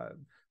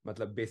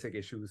मतलब बेसिक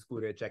इश्यूज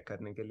पूरे चेक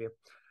करने के लिए।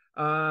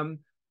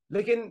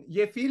 लेकिन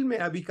ये फील्ड में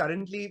अभी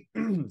करंटली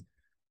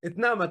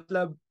इतना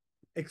मतलब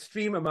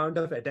एक्सट्रीम अमाउंट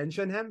ऑफ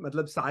अटेंशन है,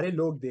 मतलब सारे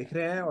लोग देख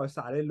रहे हैं और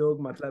सारे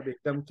लोग मतलब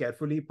एकदम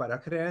केयरफुली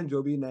परख रहे हैं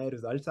जो भी नए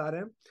रिजल्ट्स आ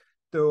रहे हैं।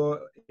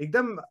 तो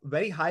एकदम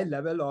very high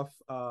level of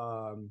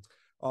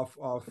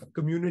of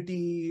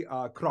community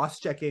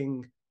cross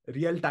checking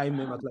real time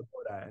में मतलब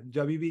हो रहा है।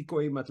 जब भी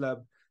कोई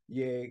मतलब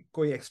ये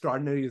कोई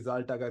एक्स्ट्रॉर्डिनरी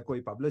रिजल्ट अगर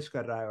कोई पब्लिश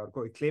कर रहा है और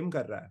कोई क्लेम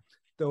कर रहा है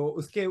तो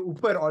उसके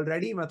ऊपर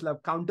ऑलरेडी मतलब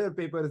काउंटर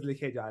पेपर्स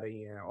लिखे जा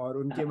रही हैं और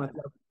उनके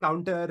मतलब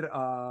काउंटर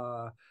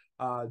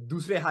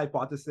दूसरे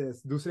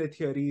हाइपोथेसिस दूसरे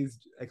थियोरीज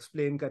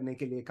एक्सप्लेन करने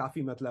के लिए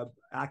काफी मतलब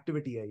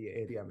एक्टिविटी है ये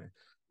एरिया में।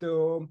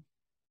 तो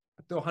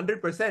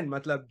 100%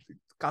 मतलब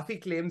काफी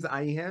क्लेम्स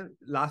आई हैं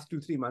लास्ट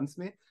 2-3 मंथ्स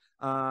में।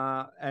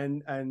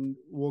 एंड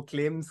वो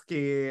क्लेम्स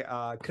के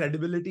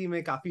क्रेडिबिलिटी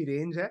में काफी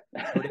रेंज है।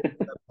 थोड़े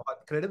मतलब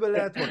बहुत क्रेडिबल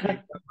है, थोड़े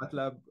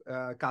मतलब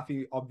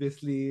काफी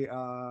ऑब्वियसली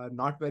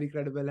नॉट वेरी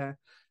क्रेडिबल है।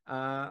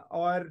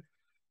 और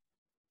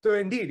तो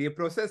इंडीड ये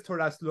प्रोसेस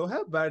थोड़ा स्लो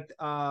है,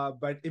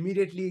 बट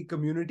इमीडिएटली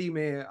कम्युनिटी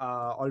में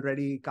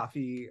ऑलरेडी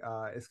काफी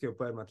इसके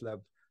ऊपर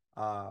मतलब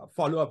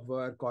फॉलो अप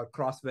वर्क और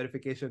क्रॉस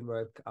वेरिफिकेशन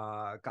वर्क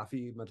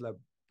काफी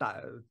मतलब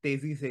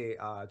तेजी से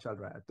चल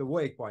रहा है। तो वो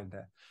एक पॉइंट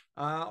है।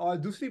 और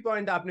दूसरी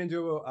पॉइंट आपने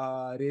जो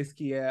रेस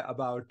की है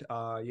अबाउट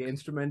ये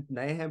इंस्ट्रूमेंट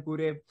नए हैं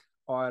पूरे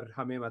और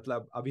हमें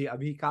मतलब अभी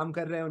अभी काम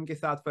कर रहे हैं उनके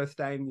साथ फर्स्ट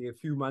टाइम ये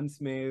फ्यू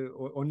मंथ्स में,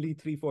 ओनली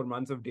 3-4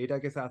 मंथ्स ऑफ डेटा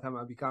के साथ हम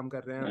अभी काम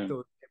कर रहे हैं।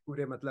 तो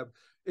पूरे मतलब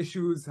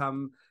इश्यूज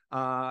हम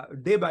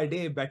day by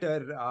day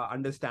better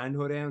understand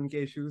हो रहे हैं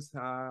उनके इश्यूज।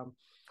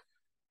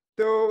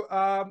 तो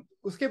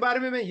उसके बारे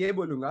में मैं ये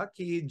बोलूंगा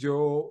कि जो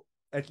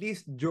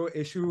एटलीस्ट जो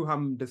इशू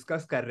हम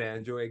डिस्कस कर रहे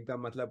हैं जो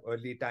एकदम मतलब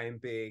अर्ली टाइम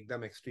पे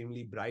एकदम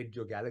एक्सट्रीमली ब्राइट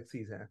जो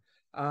गैलेक्सीज हैं,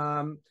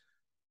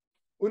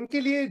 उनके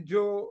लिए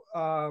जो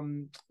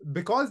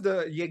बिकॉज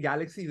द ये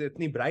गैलेक्सीज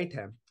इतनी ब्राइट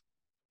हैं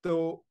तो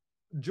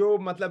जो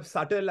मतलब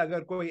सटल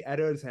अगर कोई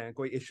एरर्स हैं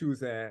कोई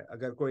इश्यूज हैं,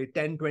 अगर कोई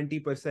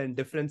 10-20%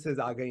 डिफरेंसेस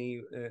आ गई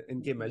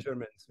इनके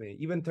मेजरमेंट्स में,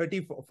 इवन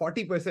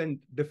 30-40%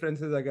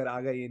 डिफरेंसेस अगर आ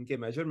गई इनके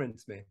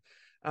मेजरमेंट्स में,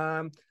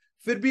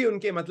 फिर भी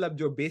उनके मतलब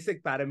जो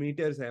बेसिक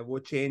पैरामीटर्स हैं वो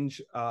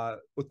चेंज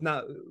उतना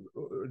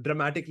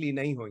ड्रामेटिकली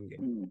नहीं होंगे।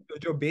 तो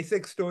जो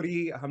बेसिक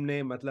स्टोरी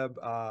हमने मतलब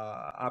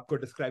आपको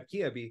डिस्क्राइब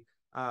की अभी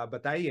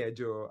बताई है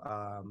जो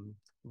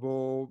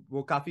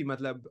वो काफी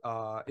मतलब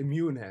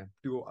इम्यून है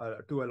to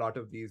a lot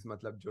of these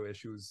मतलब जो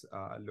इश्यूज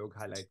लोग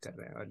हाईलाइट कर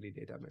रहे हैं अर्ली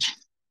डेटा में।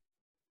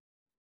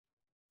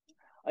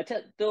 अच्छा,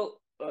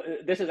 तो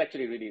this is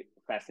actually really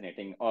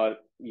fascinating,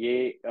 और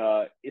ये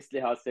इस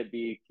लिहाज से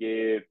भी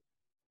कि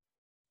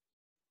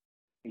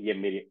ये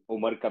मेरी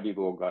उम्र का भी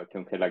वो होगा,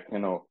 क्योंकि लाइक यू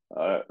नो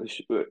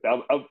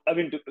अब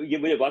ये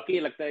मुझे वाकई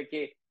लगता है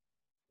कि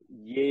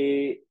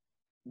ये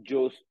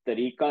जो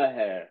तरीका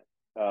है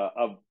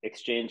अब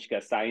एक्सचेंज का,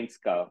 साइंस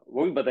का,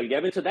 वो भी बदल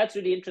गया। सो दैट्स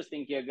रियली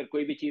इंटरेस्टिंग कि अगर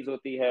कोई भी चीज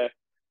होती है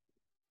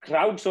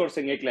क्राउड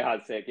सोर्सिंग एक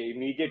लिहाज से, कि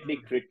इमीडिएटली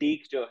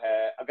क्रिटिक जो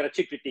है, अगर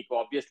अच्छी क्रिटिक हो,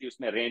 ऑब्वियसली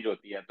उसमें रेंज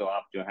होती है, तो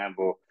आप जो है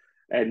वो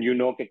एंड यू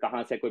नो कि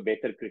कहाँ से कोई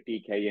बेहतर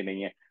क्रिटिक है ये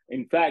नहीं है।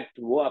 इनफैक्ट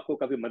वो आपको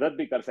काफी मदद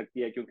भी कर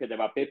सकती है, क्योंकि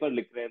जब आप पेपर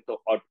लिख रहे हैं तो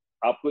और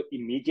आपको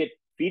इमीडिएट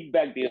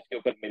फीडबैक भी उसके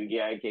ऊपर मिल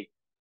गया है कि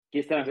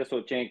किस तरह से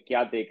सोचें,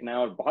 क्या देखना है,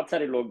 और बहुत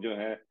सारे लोग जो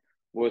हैं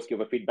वो इसके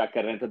ऊपर फीडबैक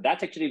कर रहे हैं। तो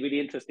दैट्स एक्चुअली वेरी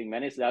इंटरेस्टिंग,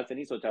 मैंने इस लिहाज से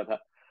नहीं सोचा था।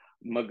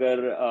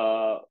 मगर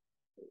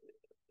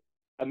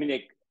आई मीन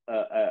एक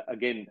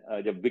अगेन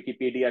जब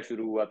विकिपीडिया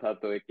शुरू हुआ था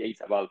तो एक यही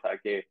सवाल था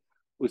कि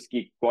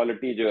उसकी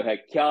क्वालिटी जो है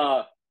क्या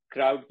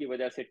क्राउड की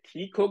वजह से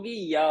ठीक होगी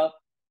या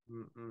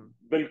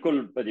बिल्कुल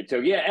अजीब से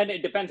होगी, and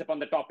it depends upon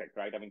the topic,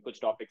 right? I mean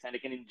कुछ टॉपिक्स हैं,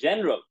 लेकिन इन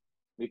जनरल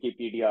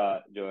विकिपीडिया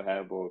जो है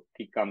वो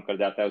ठीक काम कर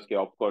जाता है। उसके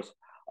ऑफ कोर्स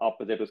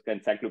ऑपोजिट उसका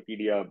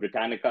एनसाइक्लोपीडिया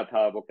ब्रिटानिका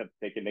था, वो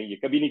कहते थे कि नहीं ये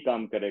कभी नहीं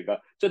काम करेगा।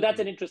 So that's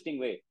an interesting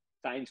way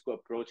science को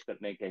अप्रोच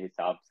करने के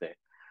हिसाब से।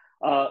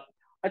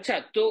 अच्छा,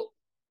 तो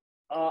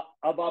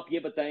अब आप ये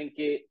बताएं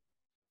कि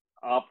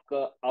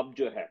आपका अब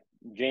जो है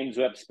जेम्स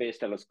वेब स्पेस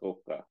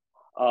टेलीस्कोप का,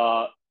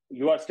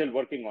 you are still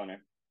working on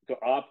it, तो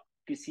आप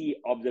किसी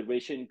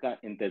ऑब्जर्वेशन का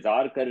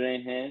इंतजार कर रहे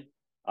हैं?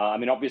 I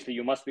mean obviously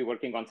you must be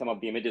working on some of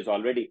the images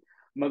already,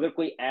 मगर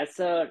कोई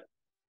ऐसा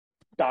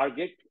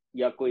टारगेट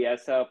या कोई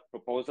ऐसा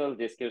प्रपोजल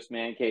जिसके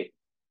उसमें है कि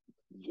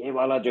ये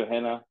वाला जो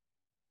है ना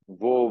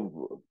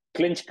वो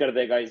क्लिंच कर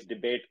देगा इस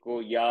डिबेट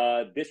को,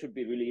 या this would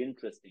be really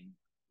interesting,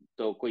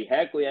 तो कोई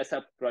है कोई ऐसा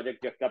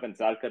प्रोजेक्ट जिसका आप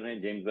इंतजार कर रहे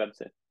हैं जेम्स वेब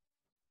से?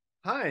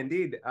 हाँ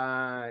इंडीड,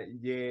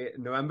 ये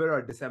नवंबर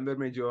और दिसंबर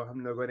में जो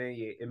हम लोगों ने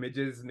ये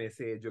इमेजेस में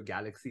से जो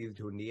गैलेक्सीज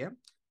ढूंढी है,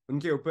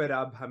 उनके ऊपर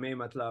अब हमें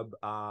मतलब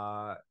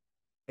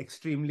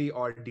एक्सट्रीमली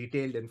और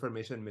डिटेल्ड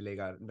इंफॉर्मेशन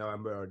मिलेगा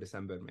नवंबर और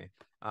दिसंबर में।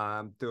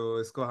 तो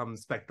इसको हम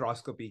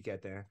स्पेक्ट्रोस्कोपी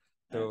कहते हैं।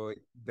 तो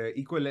द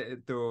इक्वल,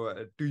 तो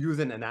टू यूज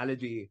एन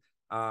एनालॉजी,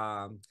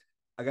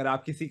 अगर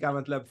आप किसी का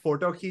मतलब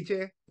फोटो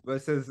खींचे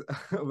वर्सेस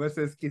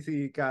वर्सेस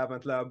किसी का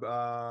मतलब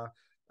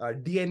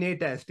डीएनए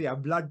टेस्ट या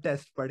ब्लड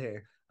टेस्ट पढ़े,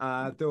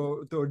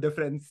 तो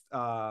डिफरेंस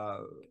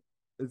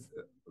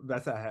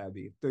वैसा है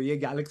अभी। तो ये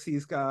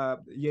गैलेक्सीज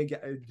का, ये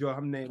जो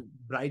हमने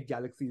ब्राइट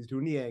गैलेक्सीज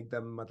ढूंढी है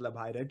एकदम मतलब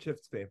हाई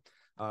रेडशिफ्ट्स पे,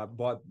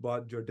 बहुत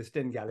बहुत जो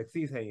डिस्टेंट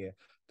गैलेक्सीज हैं ये,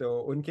 तो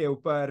उनके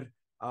ऊपर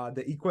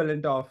द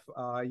इक्वलेंट ऑफ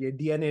ये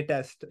डीएनए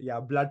टेस्ट या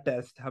ब्लड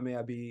टेस्ट हमें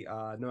अभी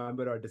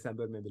नवंबर और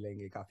दिसंबर में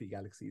मिलेंगे काफी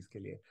गैलेक्सीज के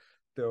लिए।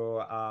 तो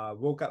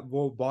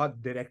वो बहुत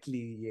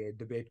डायरेक्टली ये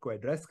डिबेट को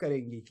एड्रेस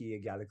करेंगी कि ये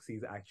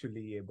गैलेक्सीज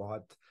एक्चुअली ये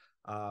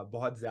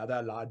बहुत ज्यादा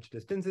लार्ज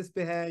डिस्टेंसेस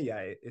पे है,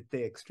 या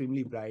इतने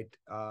एक्सट्रीमली ब्राइट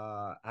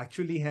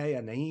एक्चुअली है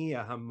या नहीं,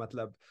 या हम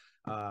मतलब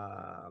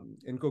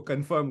इनको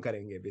कंफर्म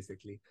करेंगे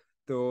बेसिकली।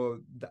 तो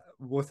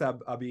वो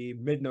सब अभी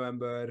मिड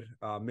नवंबर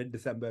मिड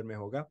दिसंबर में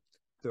होगा।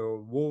 तो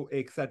वो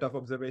एक सेट ऑफ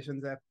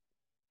ऑब्जर्वेशंस है।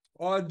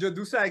 और जो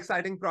दूसरा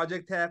एक्साइटिंग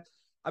प्रोजेक्ट है,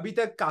 अभी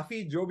तक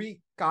काफी जो भी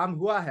काम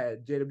हुआ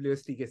है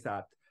जेडब्ल्यूएसटी के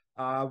साथ,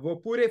 वो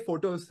पूरे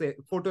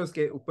फोटोज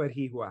के ऊपर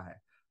ही हुआ है।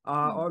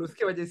 और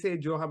उसके वजह से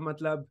जो हम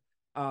मतलब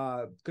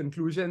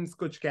कंक्लूजन्स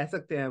कुछ कह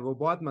सकते हैं वो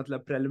बहुत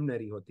मतलब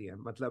प्रिलिमिनरी होती है,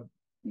 मतलब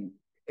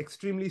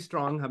एक्सट्रीमली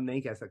स्ट्रांग हम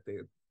नहीं कह सकते।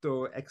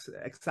 तो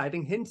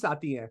एक्साइटिंग हिंट्स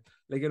आती हैं,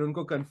 लेकिन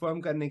उनको कंफर्म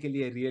करने के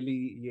लिए रियली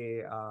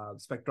ये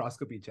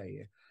स्पेक्ट्रोस्कोपी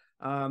चाहिए।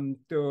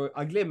 तो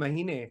अगले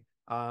महीने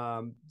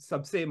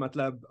सबसे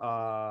मतलब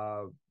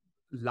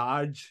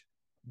large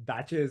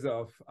batches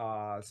of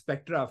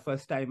spectra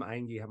first time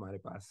आएंगी हमारे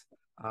पास।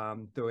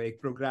 तो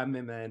एक प्रोग्राम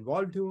में मैं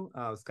इन्वॉल्व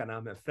हूँ, उसका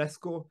नाम है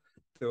फ्रेस्को।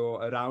 तो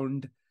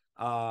अराउंड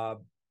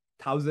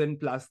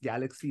 1000+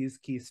 गैलेक्सीज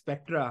की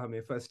स्पेक्ट्रा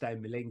हमें फर्स्ट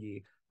टाइम मिलेंगी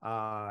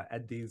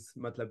एट दीज,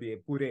 मतलब ये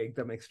पूरे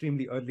एकदम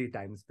एक्सट्रीमली अर्ली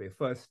टाइम्स पे।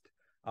 फर्स्ट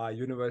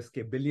यूनिवर्स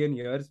के बिलियन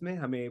ईयर्स में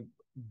हमें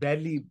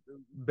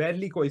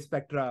बैरली कोई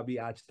स्पेक्ट्रा अभी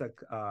आज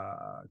तक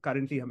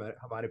करंटली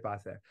हमारे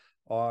पास है।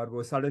 और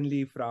वो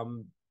सडनली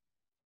फ्रॉम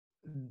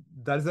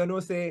दर्जनों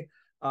से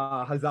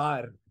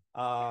हजार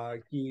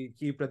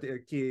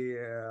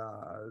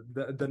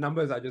the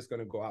numbers are just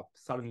going to go up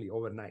suddenly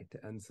overnight,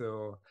 and so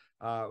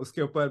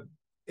उसके ऊपर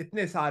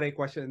इतने सारे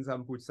क्वेश्चंस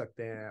हम पूछ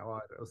सकते हैं,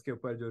 और उसके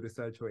ऊपर जो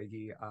रिसर्च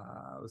होएगी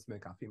उसमें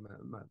काफी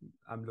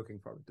I'm looking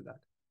forward to that.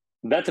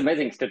 That's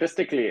amazing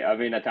statistically. I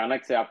mean,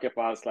 अचानक से आपके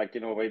पास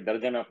वही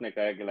दर्जन आपने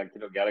कहा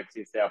कि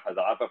गैलेक्सी से आप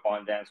 1000 पे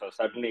पहुंच जाएं, सो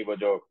सडनली वो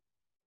जो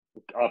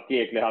आपकी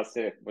एक लिहाज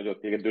से वो जो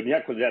होती है दुनिया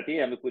खुल जाती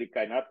है, हमें पूरी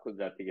कायनात खुल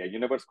जाती है,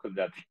 यूनिवर्स खुल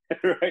जाती है,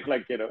 right?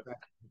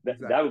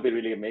 that would be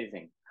really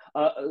amazing.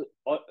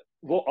 और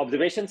वो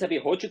ऑब्जर्वेशन अभी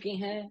हो चुकी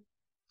हैं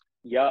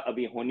या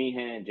अभी होनी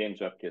है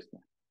जेम्स वेब के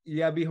इसमें?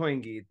 ये अभी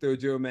होंगी। तो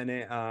जो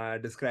मैंने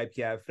डिस्क्राइब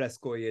किया है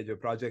फ्रेस्को, ये जो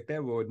प्रोजेक्ट है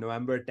वो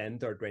नवंबर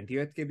 10th और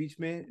 20th के बीच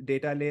में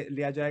डेटा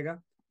लिया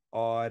जाएगा।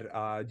 और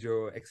जो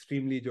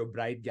एक्सट्रीमली जो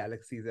ब्राइट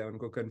गैलेक्सीज है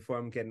उनको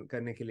कंफर्म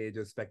करने के लिए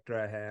जो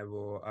स्पेक्ट्रा है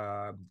वो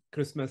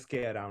क्रिसमस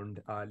के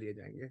अराउंड लिए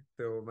जाएंगे।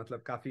 तो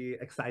मतलब काफी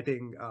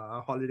एक्साइटिंग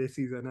हॉलिडे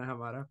सीजन है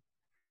हमारा।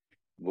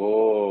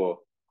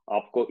 वो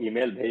आपको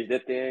ईमेल भेज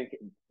देते हैं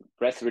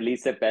प्रेस रिलीज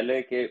से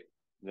पहले कि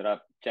जरा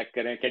चेक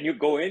करें, कैन यू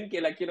गो इन, के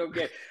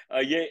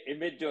ये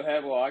इमेज जो है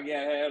वो आ गया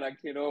है,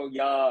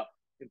 या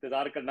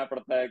इंतजार करना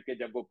पड़ता है कि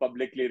जब वो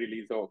पब्लिकली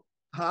रिलीज हो?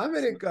 हाँ,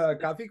 मेरे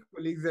काफी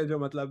कोलीग्स है जो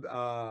मतलब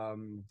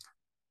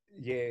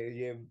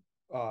ये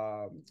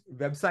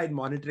वेबसाइट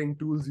मॉनिटरिंग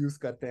टूल्स यूज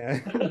करते हैं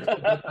उनको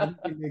बताने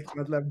के लिए कि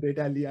मतलब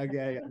डेटा लिया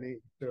गया है या नहीं।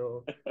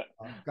 तो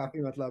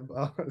काफी मतलब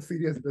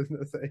सीरियस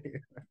बिजनेस है ये।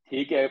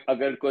 ठीक है,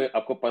 अगर कोई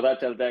आपको पता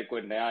चलता है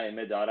कोई नया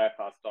इमेज आ रहा है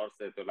खास तौर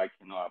से, तो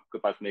आपके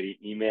पास मेरी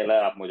ईमेल है,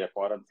 आप मुझे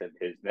फौरन से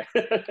भेज दें।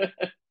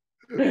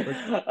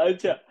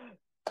 अच्छा,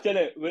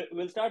 चले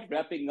विल स्टार्ट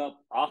रैपिंग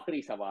अप।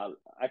 आखिरी सवाल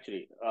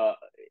एक्चुअली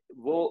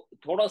वो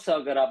थोड़ा सा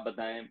अगर आप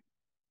बताएं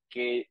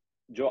कि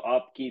जो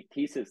आपकी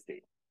थीसिस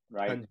थी, हाँ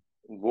राइट, जी,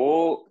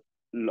 वो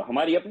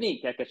हमारी अपनी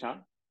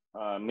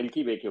कहकशां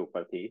मिल्की वे के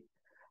ऊपर थी,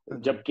 हाँ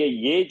जी। जबकि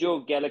ये जो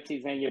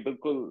गैलेक्सीज हैं ये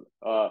बिल्कुल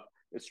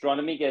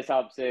एस्ट्रोनॉमी के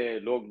हिसाब से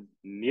लोग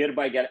नियर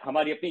बाय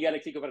हमारी अपनी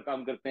गैलेक्सी के ऊपर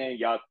काम करते हैं,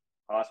 या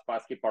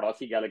आसपास की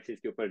पड़ोसी गैलेक्सीज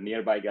के ऊपर,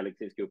 नियर बाय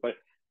गैलेक्सीज के ऊपर,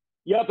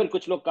 या फिर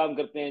कुछ लोग काम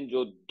करते हैं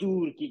जो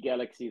दूर की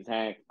गैलेक्सीज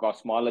हैं,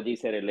 कॉस्मोलॉजी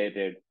से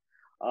रिलेटेड।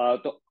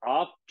 तो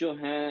आप जो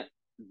हैं,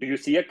 do you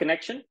see a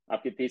connection?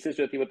 आपकी थीसिस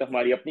जो थी वो तो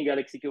हमारी अपनी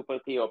गैलेक्सी के ऊपर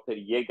थी, और फिर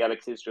ये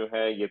गैलेक्सीज जो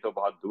है ये तो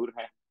बहुत दूर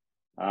है।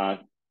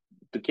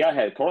 तो क्या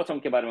है, थोड़ा सा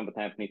उनके बारे में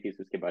बताएं, अपनी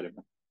थीसिस के बारे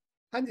में।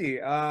 हाँ जी,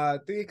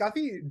 तो ये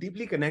काफी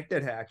डीपली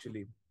कनेक्टेड है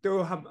एक्चुअली।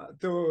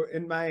 तो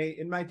इन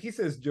माय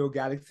थीसिस जो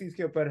गैलेक्सीज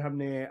के ऊपर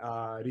हमने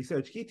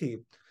रिसर्च की थी,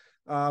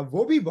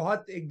 वो भी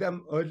बहुत एकदम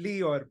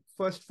अर्ली और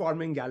फर्स्ट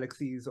फॉर्मिंग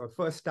गैलेक्सीज और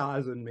फर्स्ट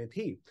स्टार्स उनमें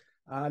थी।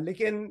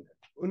 लेकिन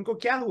उनको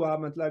क्या हुआ,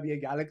 मतलब ये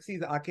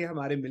गैलेक्सीज आके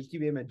हमारे मिल्की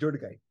वे में जुड़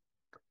गई।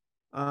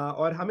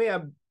 और हमें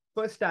अब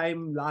फर्स्ट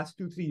टाइम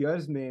लास्ट 2-3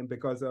 इयर्स में,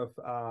 बिकॉज ऑफ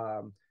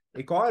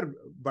एक और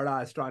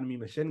बड़ा एस्ट्रोनॉमी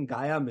मिशन,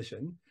 गाया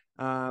मिशन,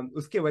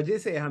 उसके वजह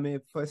से हमें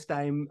फर्स्ट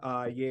टाइम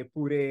ये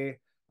पूरे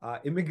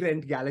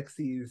इमिग्रेंट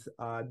गैलेक्सीज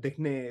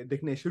दिखने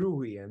दिखने शुरू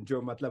हुई हैं,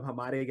 जो मतलब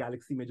हमारे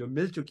गैलेक्सी में जो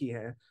मिल चुकी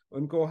हैं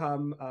उनको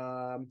हम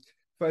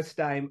फर्स्ट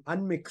टाइम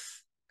अनमिक्स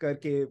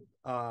करके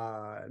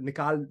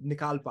निकाल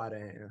निकाल पा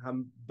रहे हैं।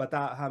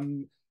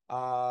 हम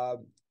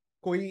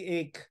कोई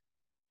एक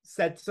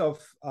सेट्स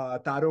ऑफ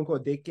तारों को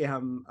देख के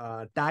हम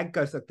टैग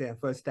कर सकते हैं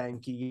फर्स्ट टाइम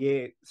कि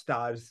ये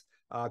स्टार्स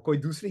कोई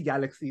दूसरी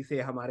गैलेक्सी से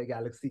हमारे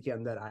गैलेक्सी के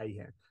अंदर आई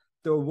है।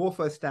 तो वो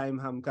फर्स्ट टाइम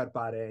हम कर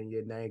पा रहे हैं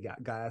ये नए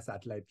गाया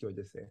सैटेलाइट की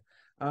वजह से।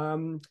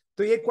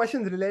 तो ये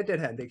क्वेश्चंस रिलेटेड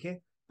हैं, देखिए,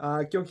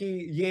 क्योंकि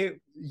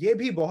ये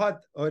भी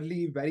बहुत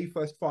early very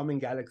first forming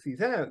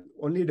galaxies हैं।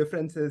 ओनली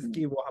डिफरेंस इज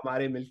कि वो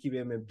हमारे मिल्की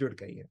वे में जुड़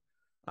गई हैं।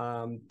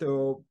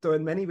 तो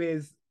in many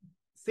ways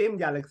same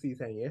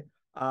galaxies हैं ये।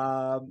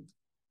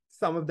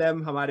 सम ऑफ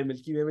देम हमारे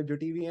मिल्की वे में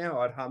जुटी हुई हैं,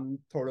 और हम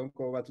थोड़ों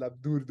को मतलब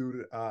दूर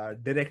दूर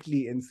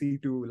directly in C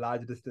to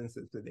large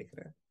distances पे देख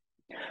रहे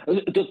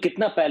हैं। तो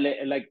कितना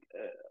पहले, लाइक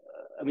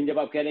आई मीन, जब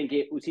आप कह रहे हैं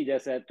कि उसी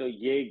जैसा है, तो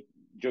ये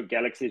जो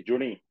गैलेक्सीज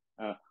जुड़ी,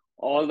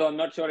 although I am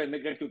not sure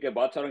immigrant, क्योंकि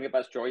बहुत सारों के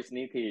पास चॉइस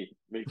नहीं थी,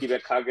 मिल्की वे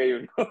खा गई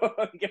उनको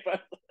उनके पास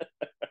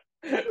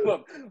वो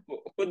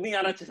खुद नहीं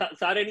आना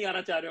सारे नहीं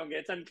आना चाह रहे होंगे,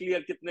 इट्स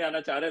अनक्लियर कितने आना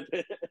चाह रहे थे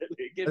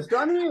लेकिन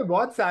एस्ट्रोनॉमी में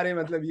बहुत सारे,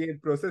 मतलब ये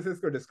प्रोसेसेस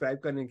को डिस्क्राइब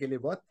करने के लिए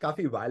बहुत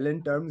काफी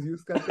वायलेंट टर्म्स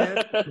यूज करते हैं।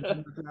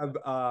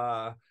 मतलब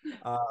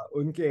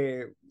उनके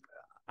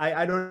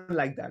आई डोंट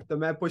लाइक दैट, तो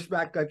मैं पुश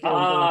बैक करके उनको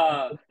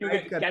मतलब क्योंकि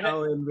डिस्क्राइब करता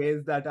हूँ इन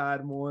वेज दैट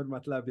आर मोर,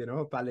 मतलब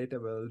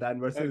पैलेटेबल देन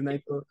वर्सेस, नहीं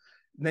तो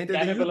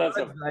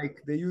cannibalism,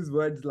 they use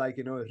words like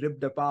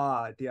ripped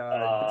apart या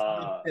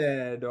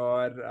disrupted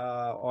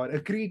और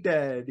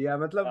accreted, या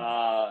मतलब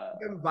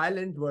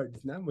वायलेंट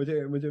वर्ड्स ना,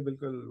 मुझे मुझे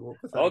बिल्कुल वो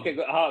पसंद ओके,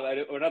 नहीं। हाँ,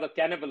 वो तो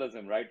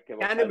कैनिबलिज्म, राइट, कि वो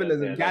खा जाते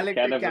कैनिबलिज्म, हैं, लाइक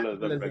गैलेक्टिक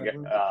कैनिबलिज्म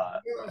कैनिबलिज्म।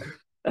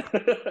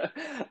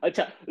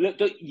 अच्छा,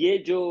 तो ये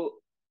जो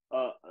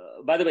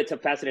by the way it's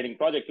a fascinating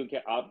project, क्योंकि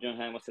आप जो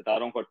हैं वो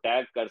सितारों को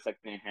टैग कर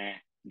सकते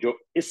हैं जो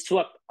इस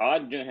वक्त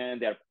आज जो हैं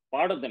they are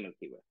part of the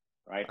milky way,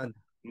 right,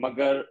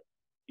 मगर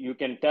यू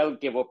कैन टेल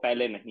कि वो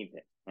पहले नहीं थे,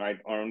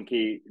 राइट, और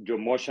उनकी जो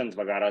मोशंस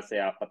वगैरह से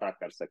आप पता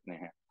कर सकते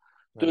हैं।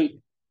 तो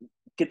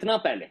कितना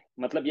पहले,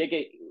 मतलब ये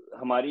कि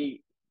हमारी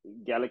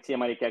गैलेक्सी,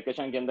 हमारी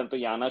कहकशां के अंदर तो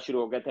ये आना शुरू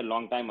हो गए थे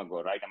long time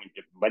ago, right, I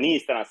mean बनी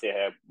इस तरह से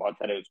है बहुत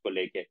सारे उसको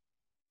लेके।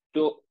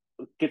 तो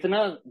कितना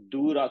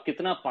दूर,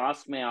 कितना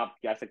पास में आप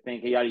कह सकते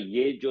हैं कि यार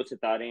ये जो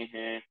सितारे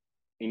हैं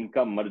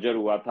इनका मर्जर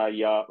हुआ था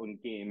या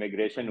उनकी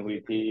इमिग्रेशन हुई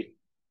थी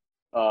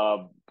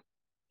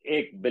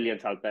 1 बिलियन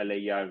साल पहले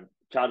या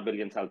 4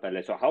 बिलियन साल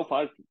पहले, so how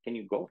far can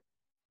you go?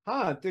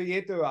 हाँ, तो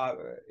ये तो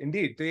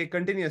इंडीड, तो ये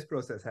कंटिन्यूअस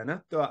प्रोसेस है ना।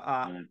 तो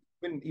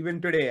इवन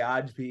टुडे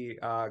आज भी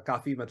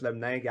काफी मतलब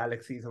नए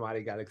गैलेक्सीज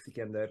हमारे गैलेक्सी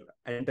के अंदर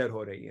एंटर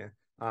हो रही हैं।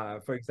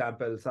 फॉर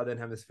एग्जांपल सदर्न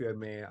हेमिस्फीयर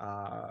में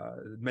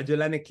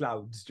मैजेलिनिक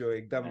क्लाउड्स, जो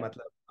एकदम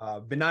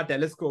मतलब बिना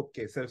टेलीस्कोप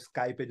के सिर्फ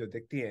स्काई पे जो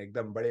दिखती हैं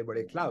एकदम बड़े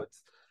बड़े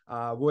क्लाउड्स,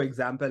 वो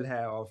एग्जांपल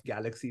है ऑफ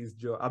गैलेक्सीज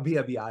जो अभी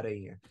अभी आ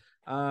रही हैं।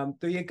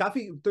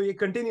 तो ये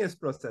कंटिन्यूअस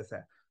प्रोसेस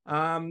है।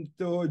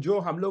 तो जो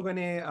हम लोगों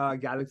ने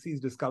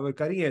गैलेक्सीज डिस्कवर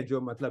करी है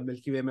जो मतलब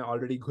मिल्की वे में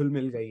ऑलरेडी घुल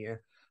मिल गई हैं,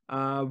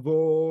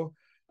 वो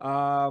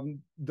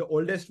द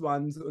ओल्डेस्ट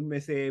वंस उनमें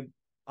से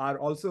are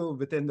also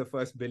with in the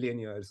first billion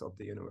years of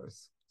the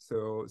universe. So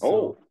O, so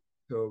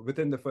so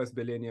within the first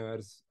billion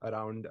years,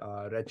 around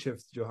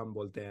redshifts जो हम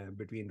बोलते हैं,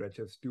 between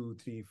redshifts 2,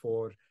 3,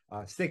 4,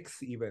 6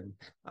 even,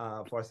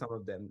 for some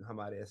of them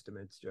हमारे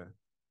estimates जो है।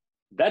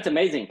 That's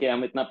amazing कि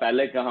हम इतना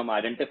पहले का हम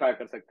आइडेंटिफाई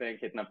कर सकते हैं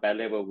कि इतना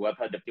पहले वो हुआ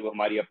था, जबकि वो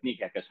हमारी अपनी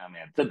कहकशां में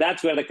है। So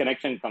that's where the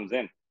connection comes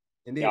in,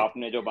 कि Indeed.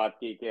 आपने जो बात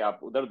की कि आप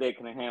उधर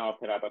देख रहे हैं और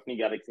फिर आप अपनी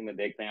गैलेक्सी में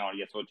देख रहे हैं और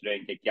ये सोच रहे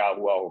हैं कि क्या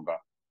हुआ होगा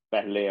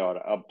पहले और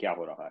अब क्या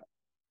हो रहा है।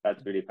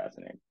 That's really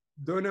fascinating.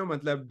 दोनों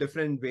मतलब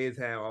डिफरेंट वेज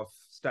हैं of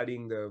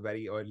studying the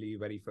very early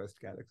very first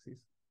galaxies.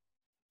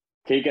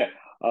 ठीक है,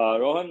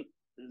 रोहन,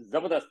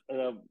 जबरदस्त,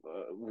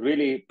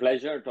 really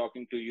pleasure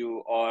talking to you.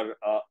 और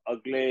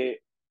अगले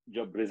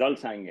जब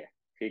रिजल्ट्स आएंगे,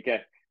 ठीक है,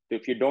 तो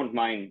इफ यू डोंट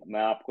माइंड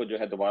मैं आपको जो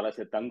है दोबारा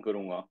से तंग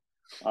करूंगा,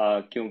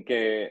 क्योंकि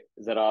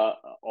जरा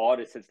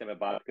और इस सिलसिले में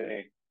बात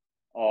करें।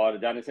 और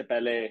जाने से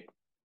पहले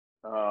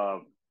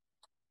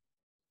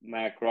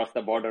मैं क्रॉस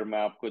द बॉर्डर में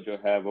आपको जो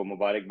है वो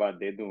मुबारकबाद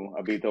दे दूं।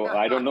 अभी तो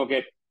आई डोंट नो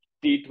कि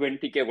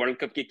T20 के वर्ल्ड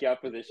कप की क्या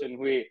पोजीशन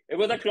हुई. It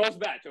was a close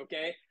match,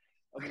 okay?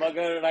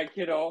 मगर like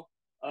you know,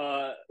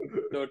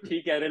 तो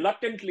ठीक है,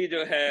 reluctantly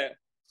जो है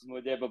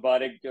मुझे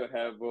मुबारक जो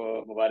है वो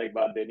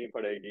मुबारकबाद देनी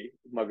पड़ेगी.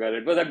 मगर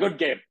it was a good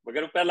game.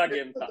 मगर वो पहला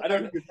गेम था. I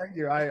don't know. Thank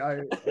you. I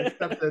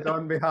accept it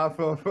on behalf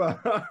of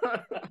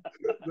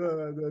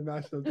the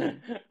national team.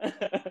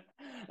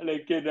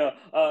 लेकिन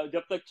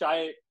जब तक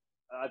चाय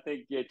आई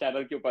थिंक ये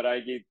चैनल के ऊपर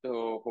आएगी तो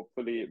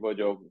होपफुली वो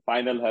जो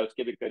फाइनल है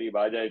उसके भी करीब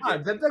आ जाएगी. हाँ,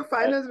 जब तक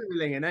फाइनल्स में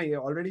मिलेंगे ना, ये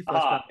ऑलरेडी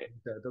फर्स्ट हाँ, राउंड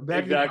है तो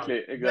barely exactly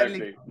counts.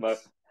 Barely exactly.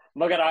 counts.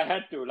 मगर I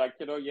had to like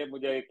you know, ये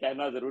मुझे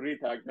कहना जरूरी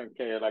था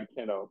क्योंकि like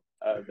you know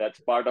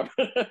that's part of.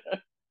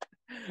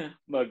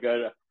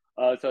 मगर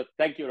so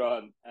thank you,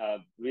 Rohan.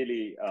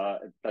 Really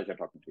pleasure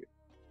talking to you.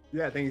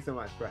 Yeah, thank you so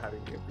much for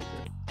having me.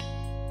 Appreciate it.